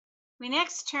 We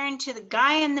next turn to the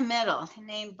guy in the middle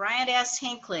named Bryant S.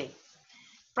 Hinckley.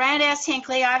 Bryant S.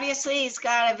 Hinckley, obviously, he's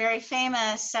got a very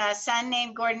famous son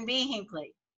named Gordon B.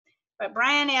 Hinckley. But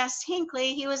Bryant S.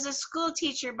 Hinckley, he was a school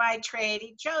teacher by trade.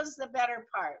 He chose the better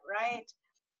part, right?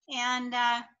 And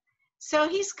so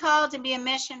he's called to be a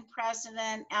mission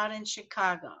president out in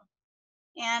Chicago.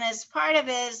 And as part of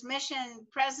his mission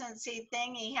presidency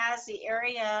thing, he has the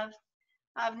area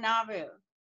of Nauvoo.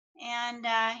 And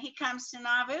he comes to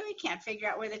Nauvoo. He can't figure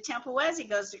out where the temple was. He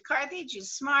goes to Carthage.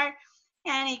 He's smart.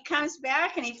 And he comes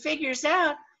back and he figures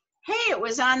out, hey, it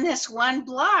was on this one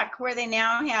block where they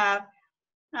now have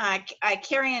a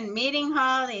Carrion meeting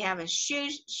hall. They have a shoe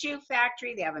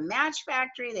factory. They have a match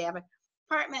factory. They have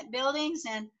apartment buildings.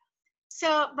 And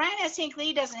so Brian S.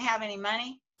 Hinckley doesn't have any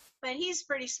money, but he's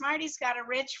pretty smart. He's got a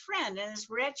rich friend, and his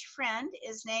rich friend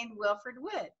is named Wilford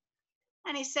Wood.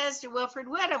 And he says to Wilford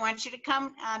Wood, I want you to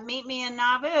come meet me in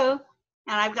Nauvoo, and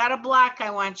I've got a block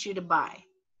I want you to buy.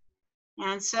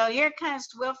 And so here comes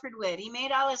Wilford Wood. He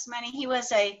made all his money. He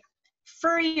was a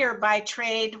furrier by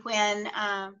trade when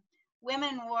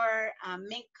women wore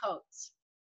mink coats.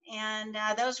 And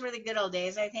those were the good old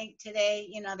days. I think today,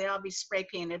 you know, they'd all be spray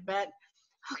painted. But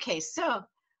okay, so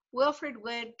Wilford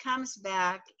Wood comes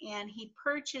back and he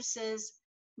purchases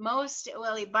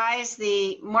he buys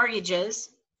the mortgages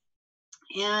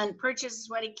and purchases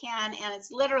what he can, and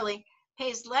it's literally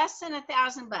pays less than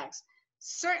 $1,000,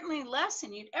 certainly less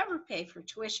than you'd ever pay for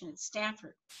tuition at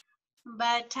Stanford.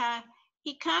 But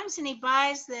he comes and he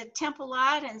buys the temple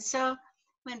lot, and so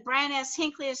when Brian S.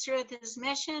 Hinckley is through with his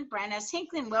mission, Brian S.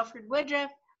 Hinckley and Wilford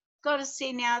Woodruff go to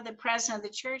see now the president of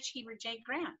the church, Heber J.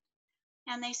 Grant.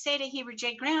 And they say to Heber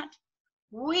J. Grant,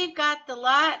 we've got the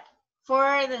lot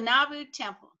for the Nauvoo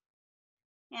temple.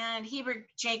 And Heber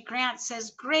J. Grant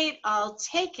says, great, I'll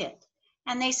take it.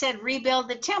 And they said, rebuild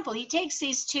the temple. He takes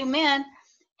these two men,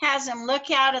 has them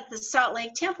look out at the Salt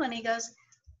Lake Temple, and he goes,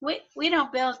 we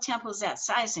don't build temples that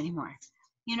size anymore.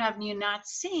 You know, have you not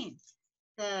seen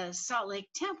the Salt Lake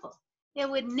Temple? It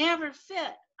would never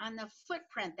fit on the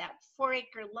footprint, that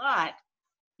 4-acre lot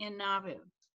in Nauvoo.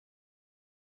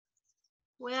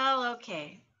 Well,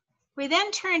 okay. We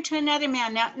then turn to another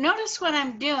man. Now, notice what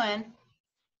I'm doing.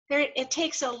 It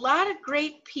takes a lot of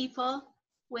great people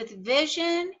with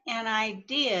vision and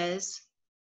ideas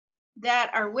that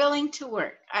are willing to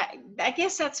work. I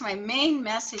guess that's my main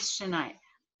message tonight.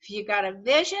 If you got a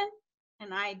vision,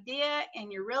 an idea,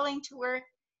 and you're willing to work,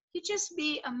 you just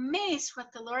be amazed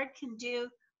what the Lord can do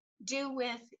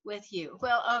with you.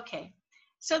 Well, okay.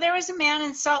 So there was a man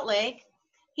in Salt Lake.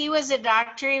 He was a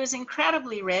doctor. He was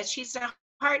incredibly rich. He's a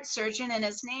heart surgeon, and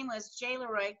his name was J.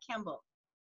 Leroy Kimball.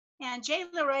 And J.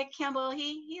 Leroy Kimball,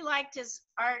 he liked his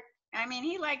art. I mean,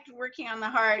 he liked working on the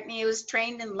heart, and he was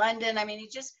trained in London. I mean, he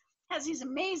just has these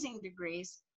amazing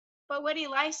degrees. But what he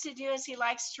likes to do is he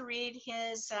likes to read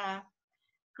his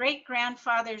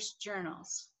great-grandfather's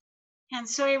journals. And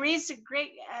so he reads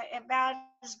about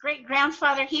his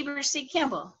great-grandfather, Heber C.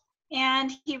 Kimball.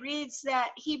 And he reads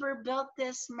that Heber built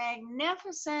this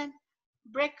magnificent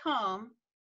brick home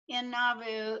in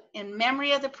Nauvoo in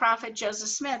memory of the prophet Joseph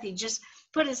Smith. He just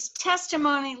put his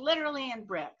testimony literally in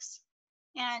bricks.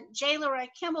 And J. Leroy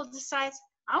Kimball decides,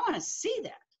 I want to see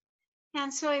that.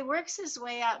 And so he works his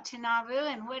way out to Nauvoo,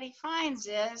 and what he finds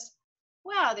is,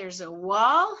 wow, there's a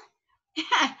wall,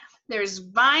 there's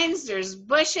vines, there's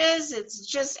bushes. It's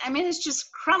just, I mean, it's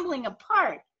just crumbling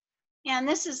apart. And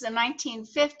this is the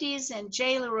 1950s, and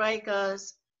J. Leroy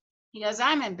goes,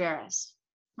 I'm embarrassed.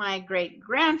 My great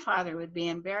grandfather would be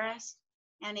embarrassed.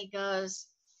 And he goes,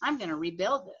 I'm going to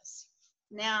rebuild this.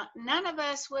 Now, none of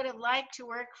us would have liked to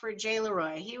work for J.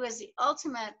 Leroy. He was the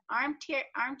ultimate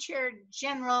armchair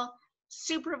general,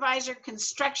 supervisor,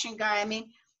 construction guy. I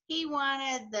mean, he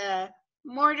wanted the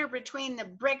mortar between the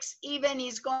bricks even.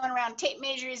 He's going around tape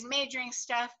measure, he's measuring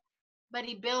stuff, but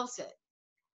he builds it.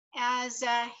 As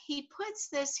he puts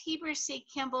this Heber C.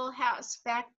 Kimball house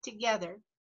back together,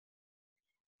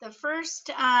 the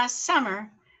first summer,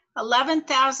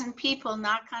 11,000 people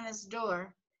knock on his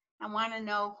door and want to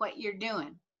know what you're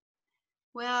doing.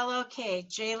 Well, okay,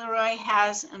 J. Leroy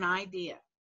has an idea,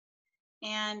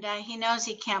 and he knows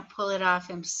he can't pull it off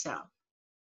himself.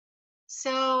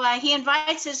 So he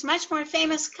invites his much more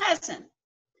famous cousin,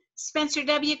 Spencer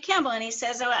W. Kimball, and he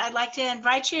says, I'd like to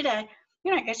invite you to,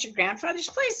 I guess your grandfather's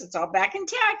place. It's all back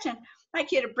intact, and I'd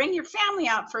like you to bring your family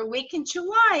out for a week in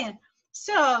July. And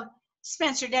so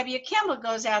Spencer W. Kimball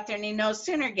goes out there, and he no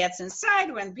sooner gets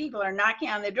inside when people are knocking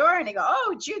on the door, and he goes,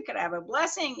 oh, Jude, could I have a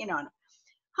blessing?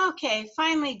 Okay,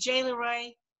 finally, J.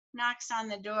 Leroy knocks on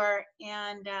the door,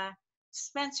 and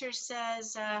Spencer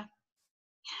says,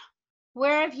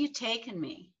 where have you taken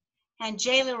me? And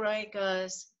J. Leroy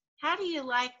goes, how do you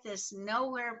like this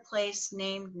nowhere place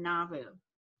named Nauvoo?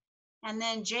 And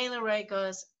then J. Leroy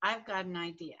goes, I've got an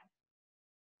idea.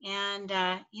 And,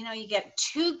 you get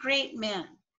two great men.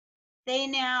 They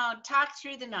now talk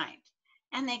through the night,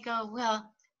 and they go, well,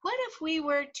 what if we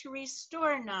were to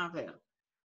restore Nauvoo?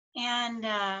 And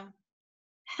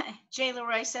J.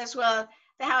 Leroy says, well,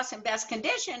 the house in best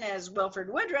condition is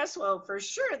Wilford Woodruff's. Well, for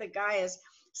sure, the guy has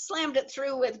slammed it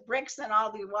through with bricks and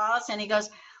all the walls. And he goes,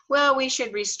 well, we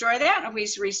should restore that. And if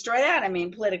we restore that, I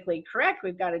mean, politically correct,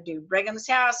 we've got to do Brigham's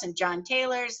house and John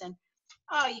Taylor's. And,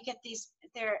 you get these,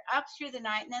 they're up through the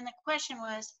night. And then the question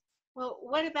was, well,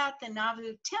 what about the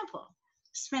Nauvoo temple?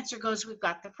 Spencer goes, we've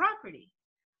got the property.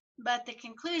 But the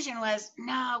conclusion was,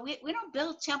 no, we don't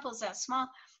build temples that small.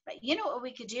 But you know what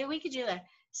we could do? We could do a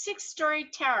 6-story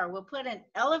tower. We'll put an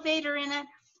elevator in it.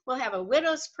 We'll have a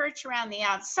widow's perch around the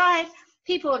outside.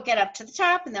 People will get up to the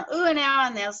top, and they'll ooh and ah,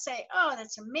 and they'll say, oh,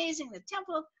 that's amazing. The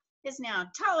temple is now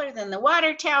taller than the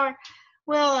water tower.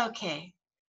 Well, okay.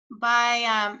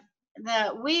 By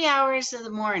the wee hours of the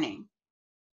morning,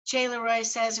 J. Leroy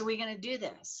says, are we going to do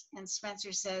this? And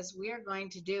Spencer says, we are going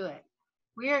to do it.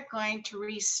 We are going to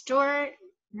restore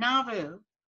Nauvoo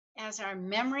as our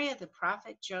memory of the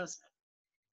prophet Joseph.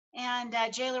 And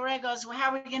J. Leroy goes, well,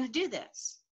 how are we going to do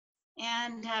this?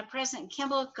 And President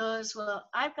Kimball goes, well,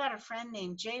 I've got a friend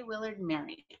named J. Willard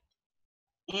Marriott.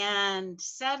 And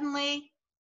suddenly,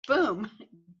 boom,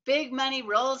 big money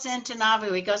rolls into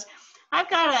Nauvoo. He goes, I've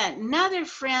got another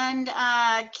friend,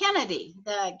 Kennedy,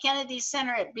 the Kennedy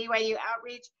Center at BYU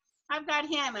Outreach. I've got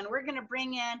him, and we're going to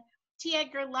bring in T.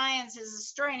 Edgar Lyons as a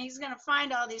historian. He's going to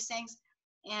find all these things.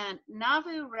 And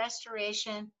Nauvoo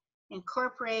Restoration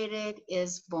Incorporated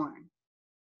is born.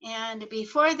 And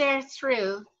before they're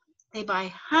through, they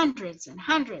buy hundreds and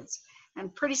hundreds,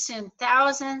 and pretty soon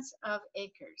thousands of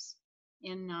acres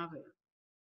in Nauvoo.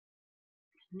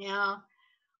 Now,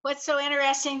 what's so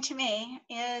interesting to me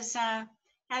is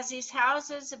as these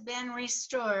houses have been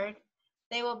restored,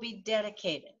 they will be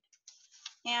dedicated.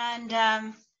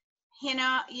 And,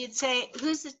 you'd say,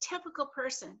 who's the typical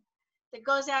person that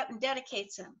goes out and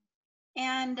dedicates them?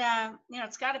 And,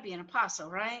 it's got to be an apostle,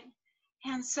 right?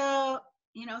 And so,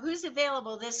 who's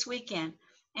available this weekend?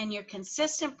 And your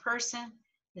consistent person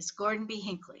is Gordon B.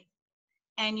 Hinckley.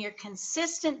 And your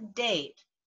consistent date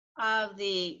of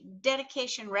the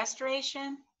dedication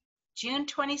restoration, June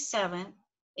 27,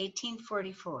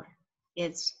 1844.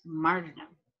 It's martyrdom.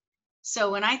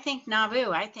 So when I think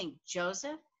Nauvoo, I think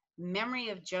Joseph, memory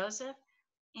of Joseph,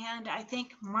 and I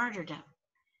think martyrdom.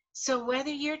 So whether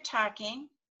you're talking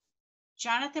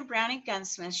Jonathan Browning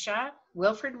Gunsmith Shop,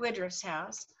 Wilford Woodruff's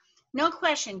house, no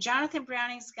question, Jonathan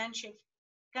Browning's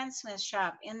Gunsmith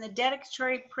Shop, in the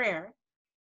dedicatory prayer,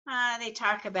 they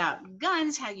talk about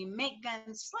guns, how you make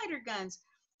guns, slider guns,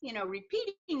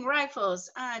 repeating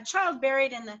rifles, child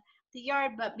buried in the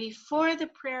yard. But before the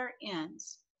prayer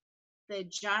ends, the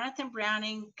Jonathan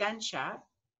Browning Gun Shop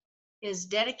is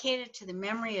dedicated to the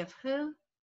memory of who?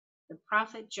 The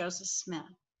prophet Joseph Smith.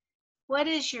 What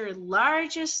is your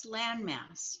largest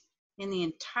landmass in the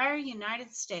entire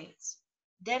United States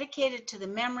dedicated to the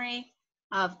memory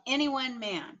of any one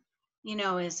man. You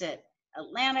know, is it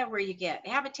Atlanta, where you get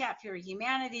Habitat for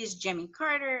Humanity's Jimmy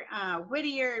Carter,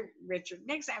 Whittier, Richard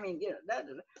Nixon? I mean, you know,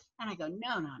 and I go,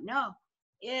 no.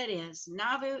 It is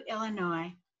Nauvoo,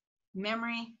 Illinois,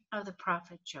 memory of the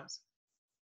prophet Joseph.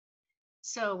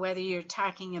 So whether you're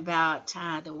talking about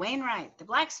the Wainwright, the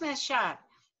blacksmith shop,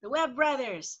 the Webb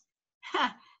brothers,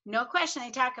 no question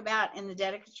they talk about in the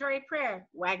dedicatory prayer,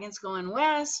 wagons going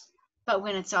west, but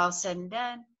when it's all said and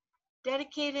done,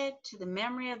 dedicated to the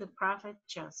memory of the prophet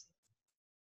Joseph.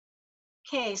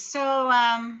 Okay, so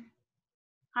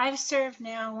I've served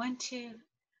now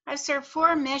I've served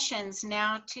 4 missions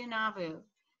now to Nauvoo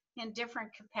in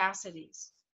different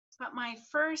capacities. But my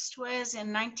first was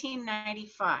in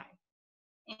 1995.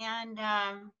 And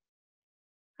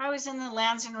I was in the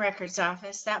Lands and Records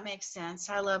office. That makes sense.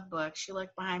 I love books. You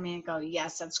look behind me and go,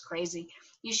 yes, that's crazy.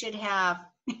 You should have,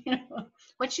 you know,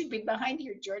 what should be behind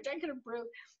you, George? I could have proved.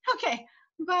 Okay,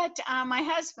 but my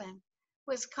husband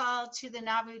was called to the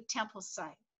Nauvoo temple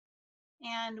site.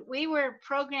 And we were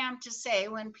programmed to say,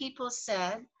 when people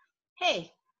said,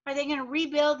 hey, are they going to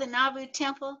rebuild the Nauvoo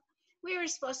temple? We were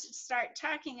supposed to start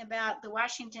talking about the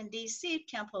Washington, D.C.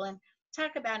 temple and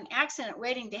talk about an accident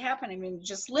waiting to happen. I mean, it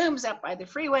just looms up by the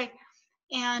freeway.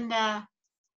 And,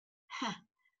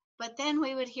 but then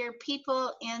we would hear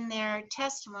people in their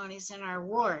testimonies in our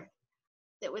ward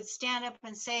that would stand up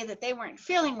and say that they weren't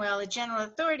feeling well. A general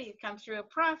authority had come through a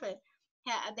prophet.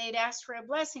 They'd asked for a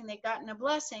blessing. They'd gotten a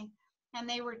blessing. And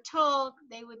they were told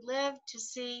they would live to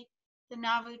see the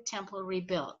Nauvoo temple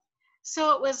rebuilt.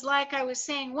 So it was like I was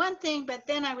saying one thing, but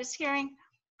then I was hearing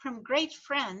from great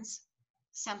friends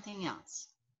something else.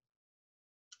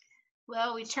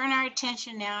 Well, we turn our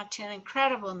attention now to an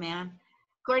incredible man,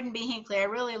 Gordon B. Hinckley. I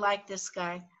really like this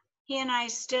guy. He and I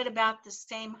stood about the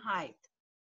same height.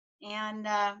 And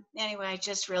anyway, I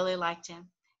just really liked him.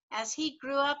 As he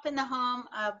grew up in the home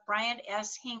of Bryant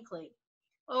S. Hinckley,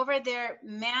 over their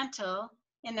mantle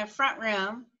in the front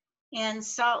room in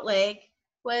Salt Lake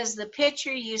was the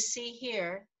picture you see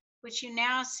here, which you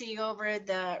now see over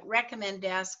the recommend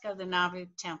desk of the Nauvoo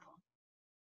temple.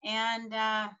 And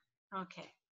okay,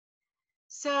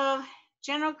 so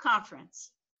General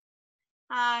Conference.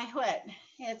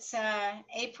 It's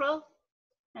April,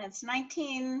 and it's I'm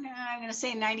going to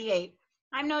say 98.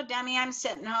 I'm no dummy. I'm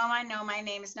sitting home. I know my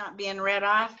name is not being read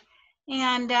off.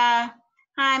 And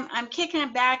I'm kicking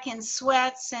it back in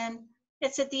sweats, and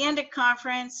it's at the end of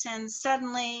conference, and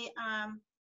suddenly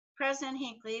President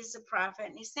Hinckley is the prophet,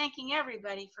 and he's thanking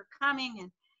everybody for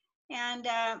coming, and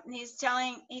he's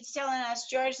telling us,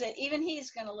 George, that even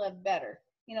he's going to live better.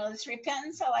 You know, this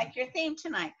repentance. I like your theme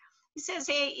tonight. He says,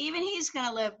 hey, even he's going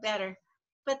to live better.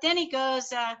 But then he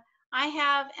goes, I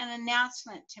have an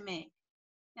announcement to make.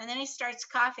 And then he starts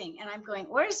coughing, and I'm going,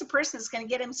 where's the person that's going to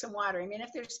get him some water? I mean,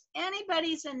 if there's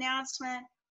anybody's announcement,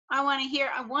 I want to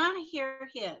hear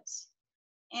his.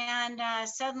 And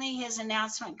suddenly his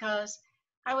announcement goes,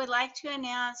 I would like to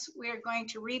announce we're going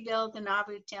to rebuild the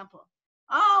Nauvoo temple.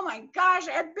 Oh my gosh,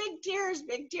 I had big tears.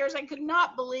 I could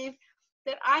not believe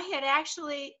that I had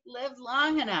actually lived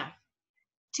long enough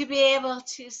to be able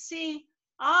to see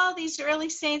all these early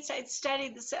saints I'd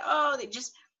studied that said, oh, they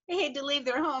had to leave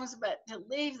their homes, but to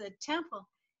leave the temple,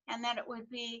 and that it would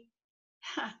be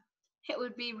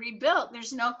rebuilt.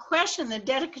 There's no question. The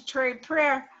dedicatory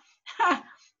prayer,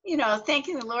 you know,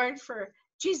 thanking the Lord for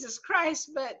Jesus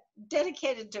Christ, but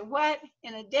dedicated to what?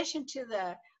 In addition to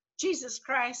the Jesus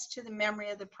Christ, to the memory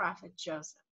of the prophet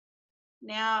Joseph.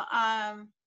 Now,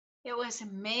 it was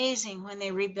amazing when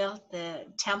they rebuilt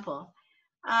the temple.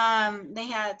 They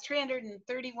had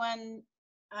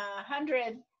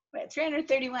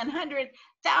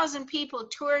 331,000 people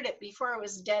toured it before it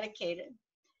was dedicated.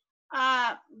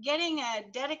 Getting a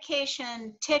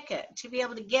dedication ticket to be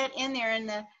able to get in there, and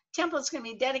the temple is going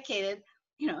to be dedicated,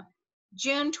 you know,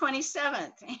 June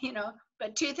 27th, you know,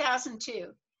 but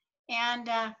 2002. And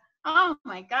oh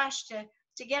my gosh, to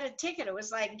get a ticket, it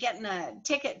was like getting a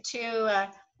ticket to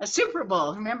a Super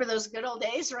Bowl. Remember those good old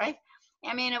days, right?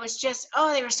 I mean, it was just,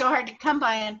 oh, they were so hard to come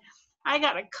by. And I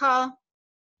got a call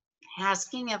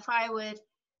asking if I would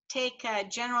take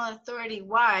general authority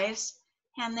wives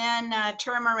and then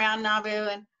tour them around Nauvoo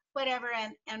and whatever.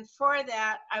 And for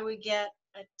that, I would get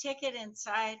a ticket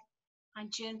inside on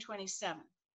June 27th.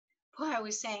 Boy, I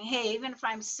was saying, hey, even if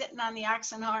I'm sitting on the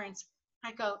oxen horns,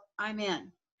 I go, I'm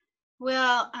in.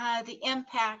 Well, the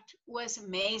impact was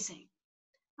amazing.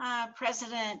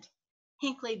 President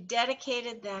Hinckley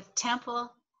dedicated the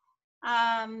temple.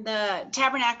 The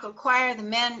Tabernacle Choir, the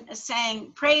men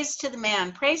sang Praise to the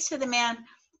Man. Praise to the Man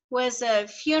was a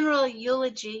funeral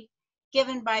eulogy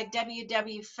given by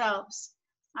W.W. Phelps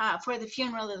for the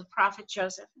funeral of the prophet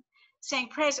Joseph, saying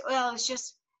praise oil is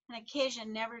just an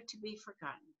occasion never to be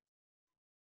forgotten.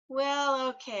 Well,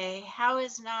 okay, how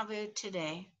is Nauvoo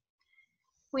today?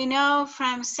 We know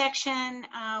from section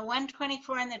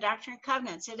 124 in the Doctrine and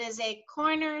Covenants, it is a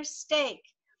corner stake.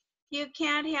 You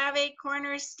can't have a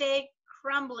corner stake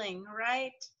crumbling,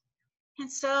 right?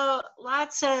 And so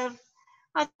lots of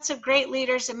great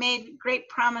leaders have made great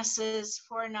promises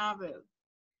for Nauvoo.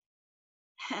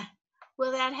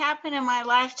 Will that happen in my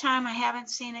lifetime? I haven't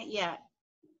seen it yet.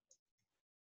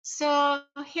 So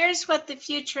here's what the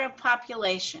future of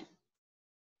population.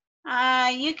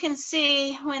 You can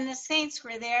see when the saints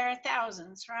were there,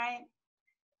 thousands, right?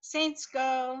 Saints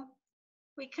go,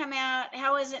 we come out,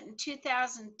 how was it in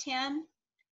 2010?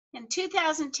 In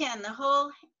 2010, the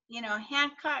whole,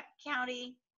 Hancock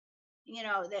County,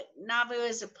 that Nauvoo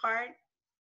is a part,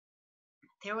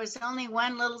 there was only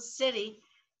one little city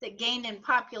that gained in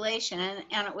population,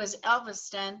 and it was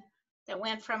Easton, that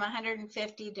went from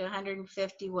 150 to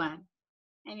 151.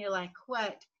 And you're like,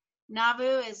 what?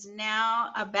 Nauvoo is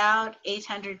now about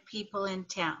 800 people in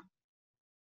town.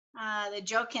 The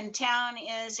joke in town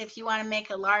is if you want to make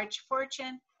a large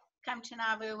fortune, come to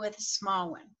Nauvoo with a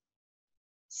small one.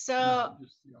 So,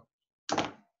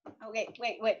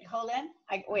 wait, hold on.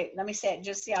 Let me say it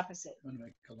just the opposite.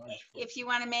 If you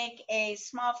want to make a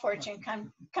small fortune,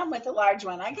 come with a large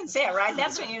one. I can say it, right?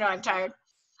 That's when you know I'm tired.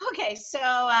 Okay, so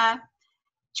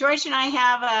George and I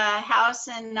have a house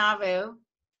in Nauvoo.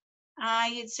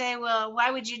 You'd say, well,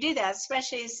 why would you do that?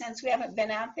 Especially since we haven't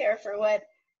been out there for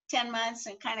 10 months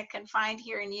and kind of confined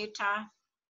here in Utah.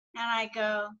 And I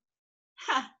go,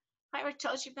 have I ever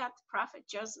told you about the prophet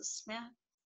Joseph Smith?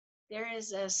 There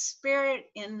is a spirit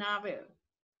in Nauvoo.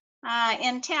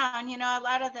 In town, a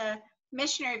lot of the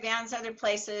missionary vans, other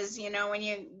places, when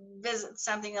you visit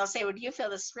something, they'll say, well, do you feel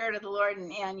the spirit of the Lord?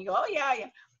 And you go, oh, yeah.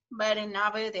 But in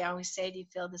Nauvoo, they always say, do you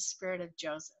feel the spirit of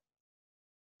Joseph?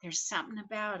 There's something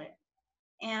about it.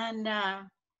 And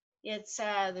it's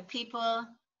the people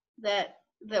that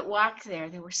walk there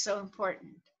that were so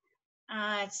important.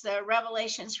 It's the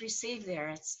revelations received there.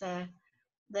 It's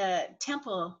the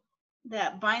temple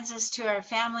that binds us to our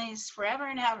families forever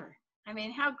and ever. I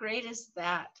mean, how great is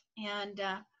that? And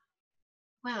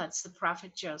well, it's the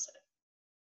prophet Joseph.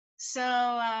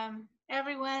 So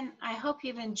everyone, I hope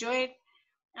you've enjoyed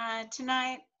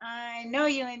tonight. I know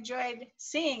you enjoyed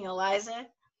seeing Eliza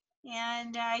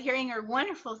and hearing her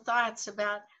wonderful thoughts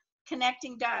about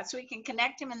connecting dots. We can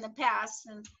connect them in the past,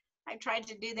 and I tried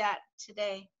to do that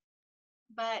today.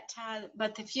 But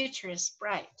the future is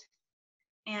bright,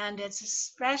 and it's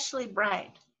especially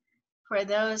bright for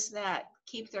those that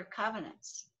keep their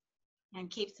covenants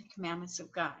and keep the commandments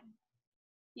of God.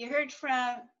 You heard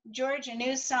from George a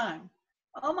new song.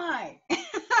 Oh my,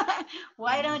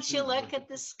 why don't you look at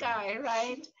the sky,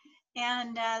 right?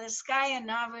 And the sky in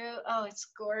Nauvoo, oh, it's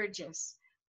gorgeous.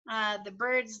 The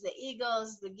birds, the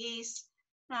eagles, the geese,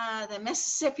 the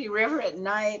Mississippi River at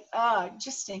night, oh,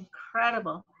 just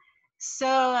incredible.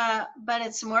 So, but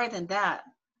it's more than that.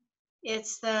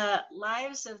 It's the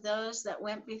lives of those that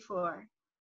went before,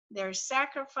 their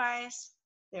sacrifice,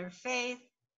 their faith,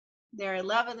 their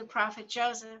love of the prophet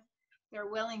Joseph, their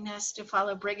willingness to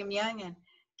follow Brigham Young and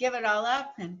give it all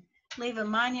up and leave a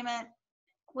monument.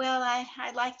 Well,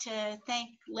 I'd like to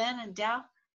thank Lynn and Dow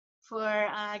for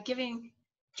giving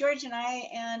George and I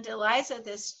and Eliza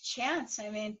this chance. I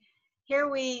mean, here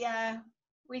we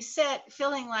sit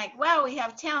feeling like, wow, we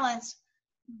have talents,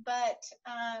 but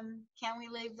can we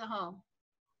leave the home?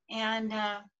 And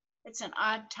it's an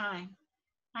odd time.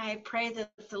 I pray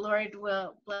that the Lord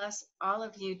will bless all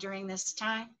of you during this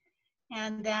time,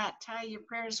 and that your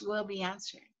prayers will be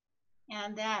answered,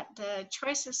 and that the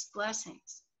choicest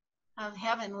blessings of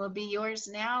heaven will be yours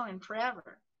now and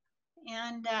forever.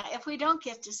 And if we don't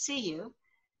get to see you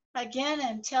again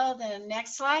until the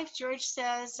next life, George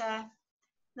says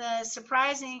the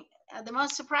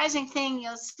most surprising thing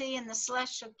you'll see in the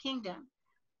celestial kingdom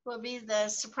will be the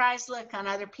surprised look on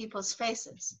other people's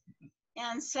faces.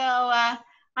 And so I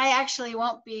actually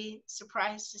won't be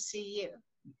surprised to see you,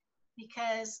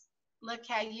 because look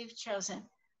how you've chosen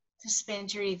to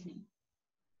spend your evening.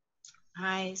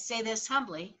 I say this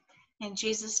humbly in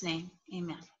Jesus' name,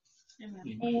 amen.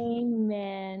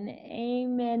 Amen.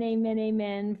 Amen. Amen.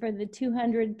 Amen. For the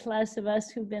 200 plus of us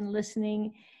who've been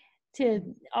listening to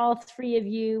all three of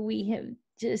you, we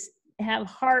have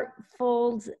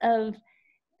heartfuls of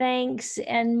thanks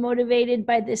and motivated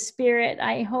by the Spirit.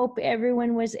 I hope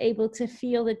everyone was able to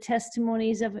feel the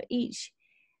testimonies of each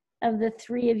of the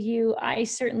three of you. I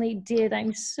certainly did.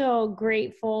 I'm so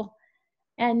grateful.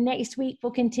 And next week,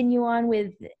 we'll continue on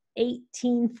with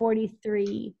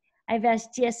 1843. I've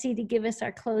asked Jesse to give us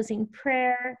our closing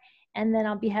prayer, and then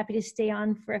I'll be happy to stay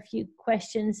on for a few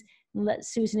questions and let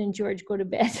Susan and George go to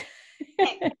bed.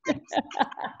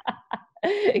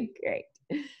 Great.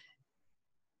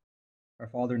 Our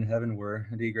Father in heaven, we're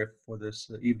indeed grateful for this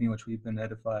evening which we've been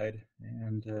edified,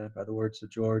 and by the words of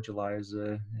George,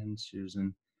 Eliza, and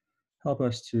Susan. Help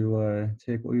us to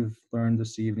take what we've learned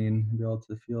this evening and be able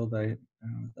to feel that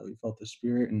we felt the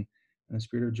Spirit and the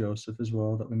Spirit of Joseph as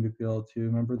well, that we may be able to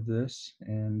remember this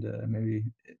and maybe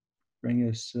bring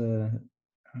us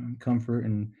comfort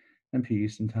and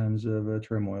peace in times of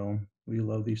turmoil. We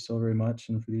love thee so very much,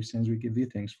 and for these things we give thee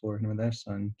thanks for. In the name of thy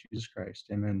Son, Jesus Christ.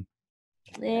 Amen.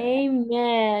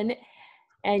 Amen.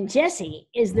 And Jesse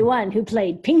is the one who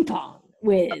played ping pong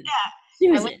with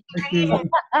Susan. In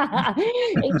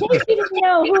case you didn't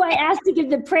know who I asked to give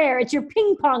the prayer, it's your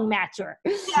ping pong matcher.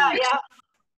 Yeah.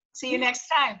 See you next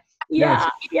time. Yeah.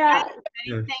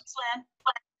 Thanks, Lynn.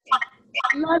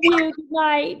 Love you. Good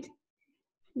night.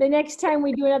 The next time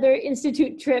we do another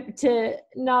Institute trip to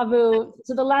Nauvoo,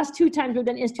 so the last 2 times we've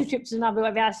done Institute trips to Nauvoo,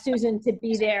 I've asked Susan to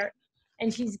be there,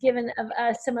 and she's given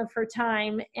us some of her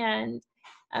time. And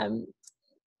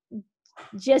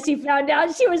Jessie found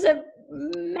out she was a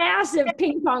massive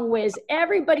ping pong whiz.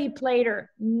 Everybody played her.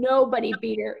 Nobody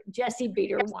beat her. Jessie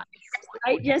beat her once.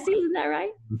 Right, Jessie? Isn't that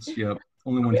right? Yep.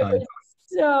 Only one time.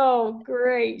 So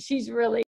great. She's really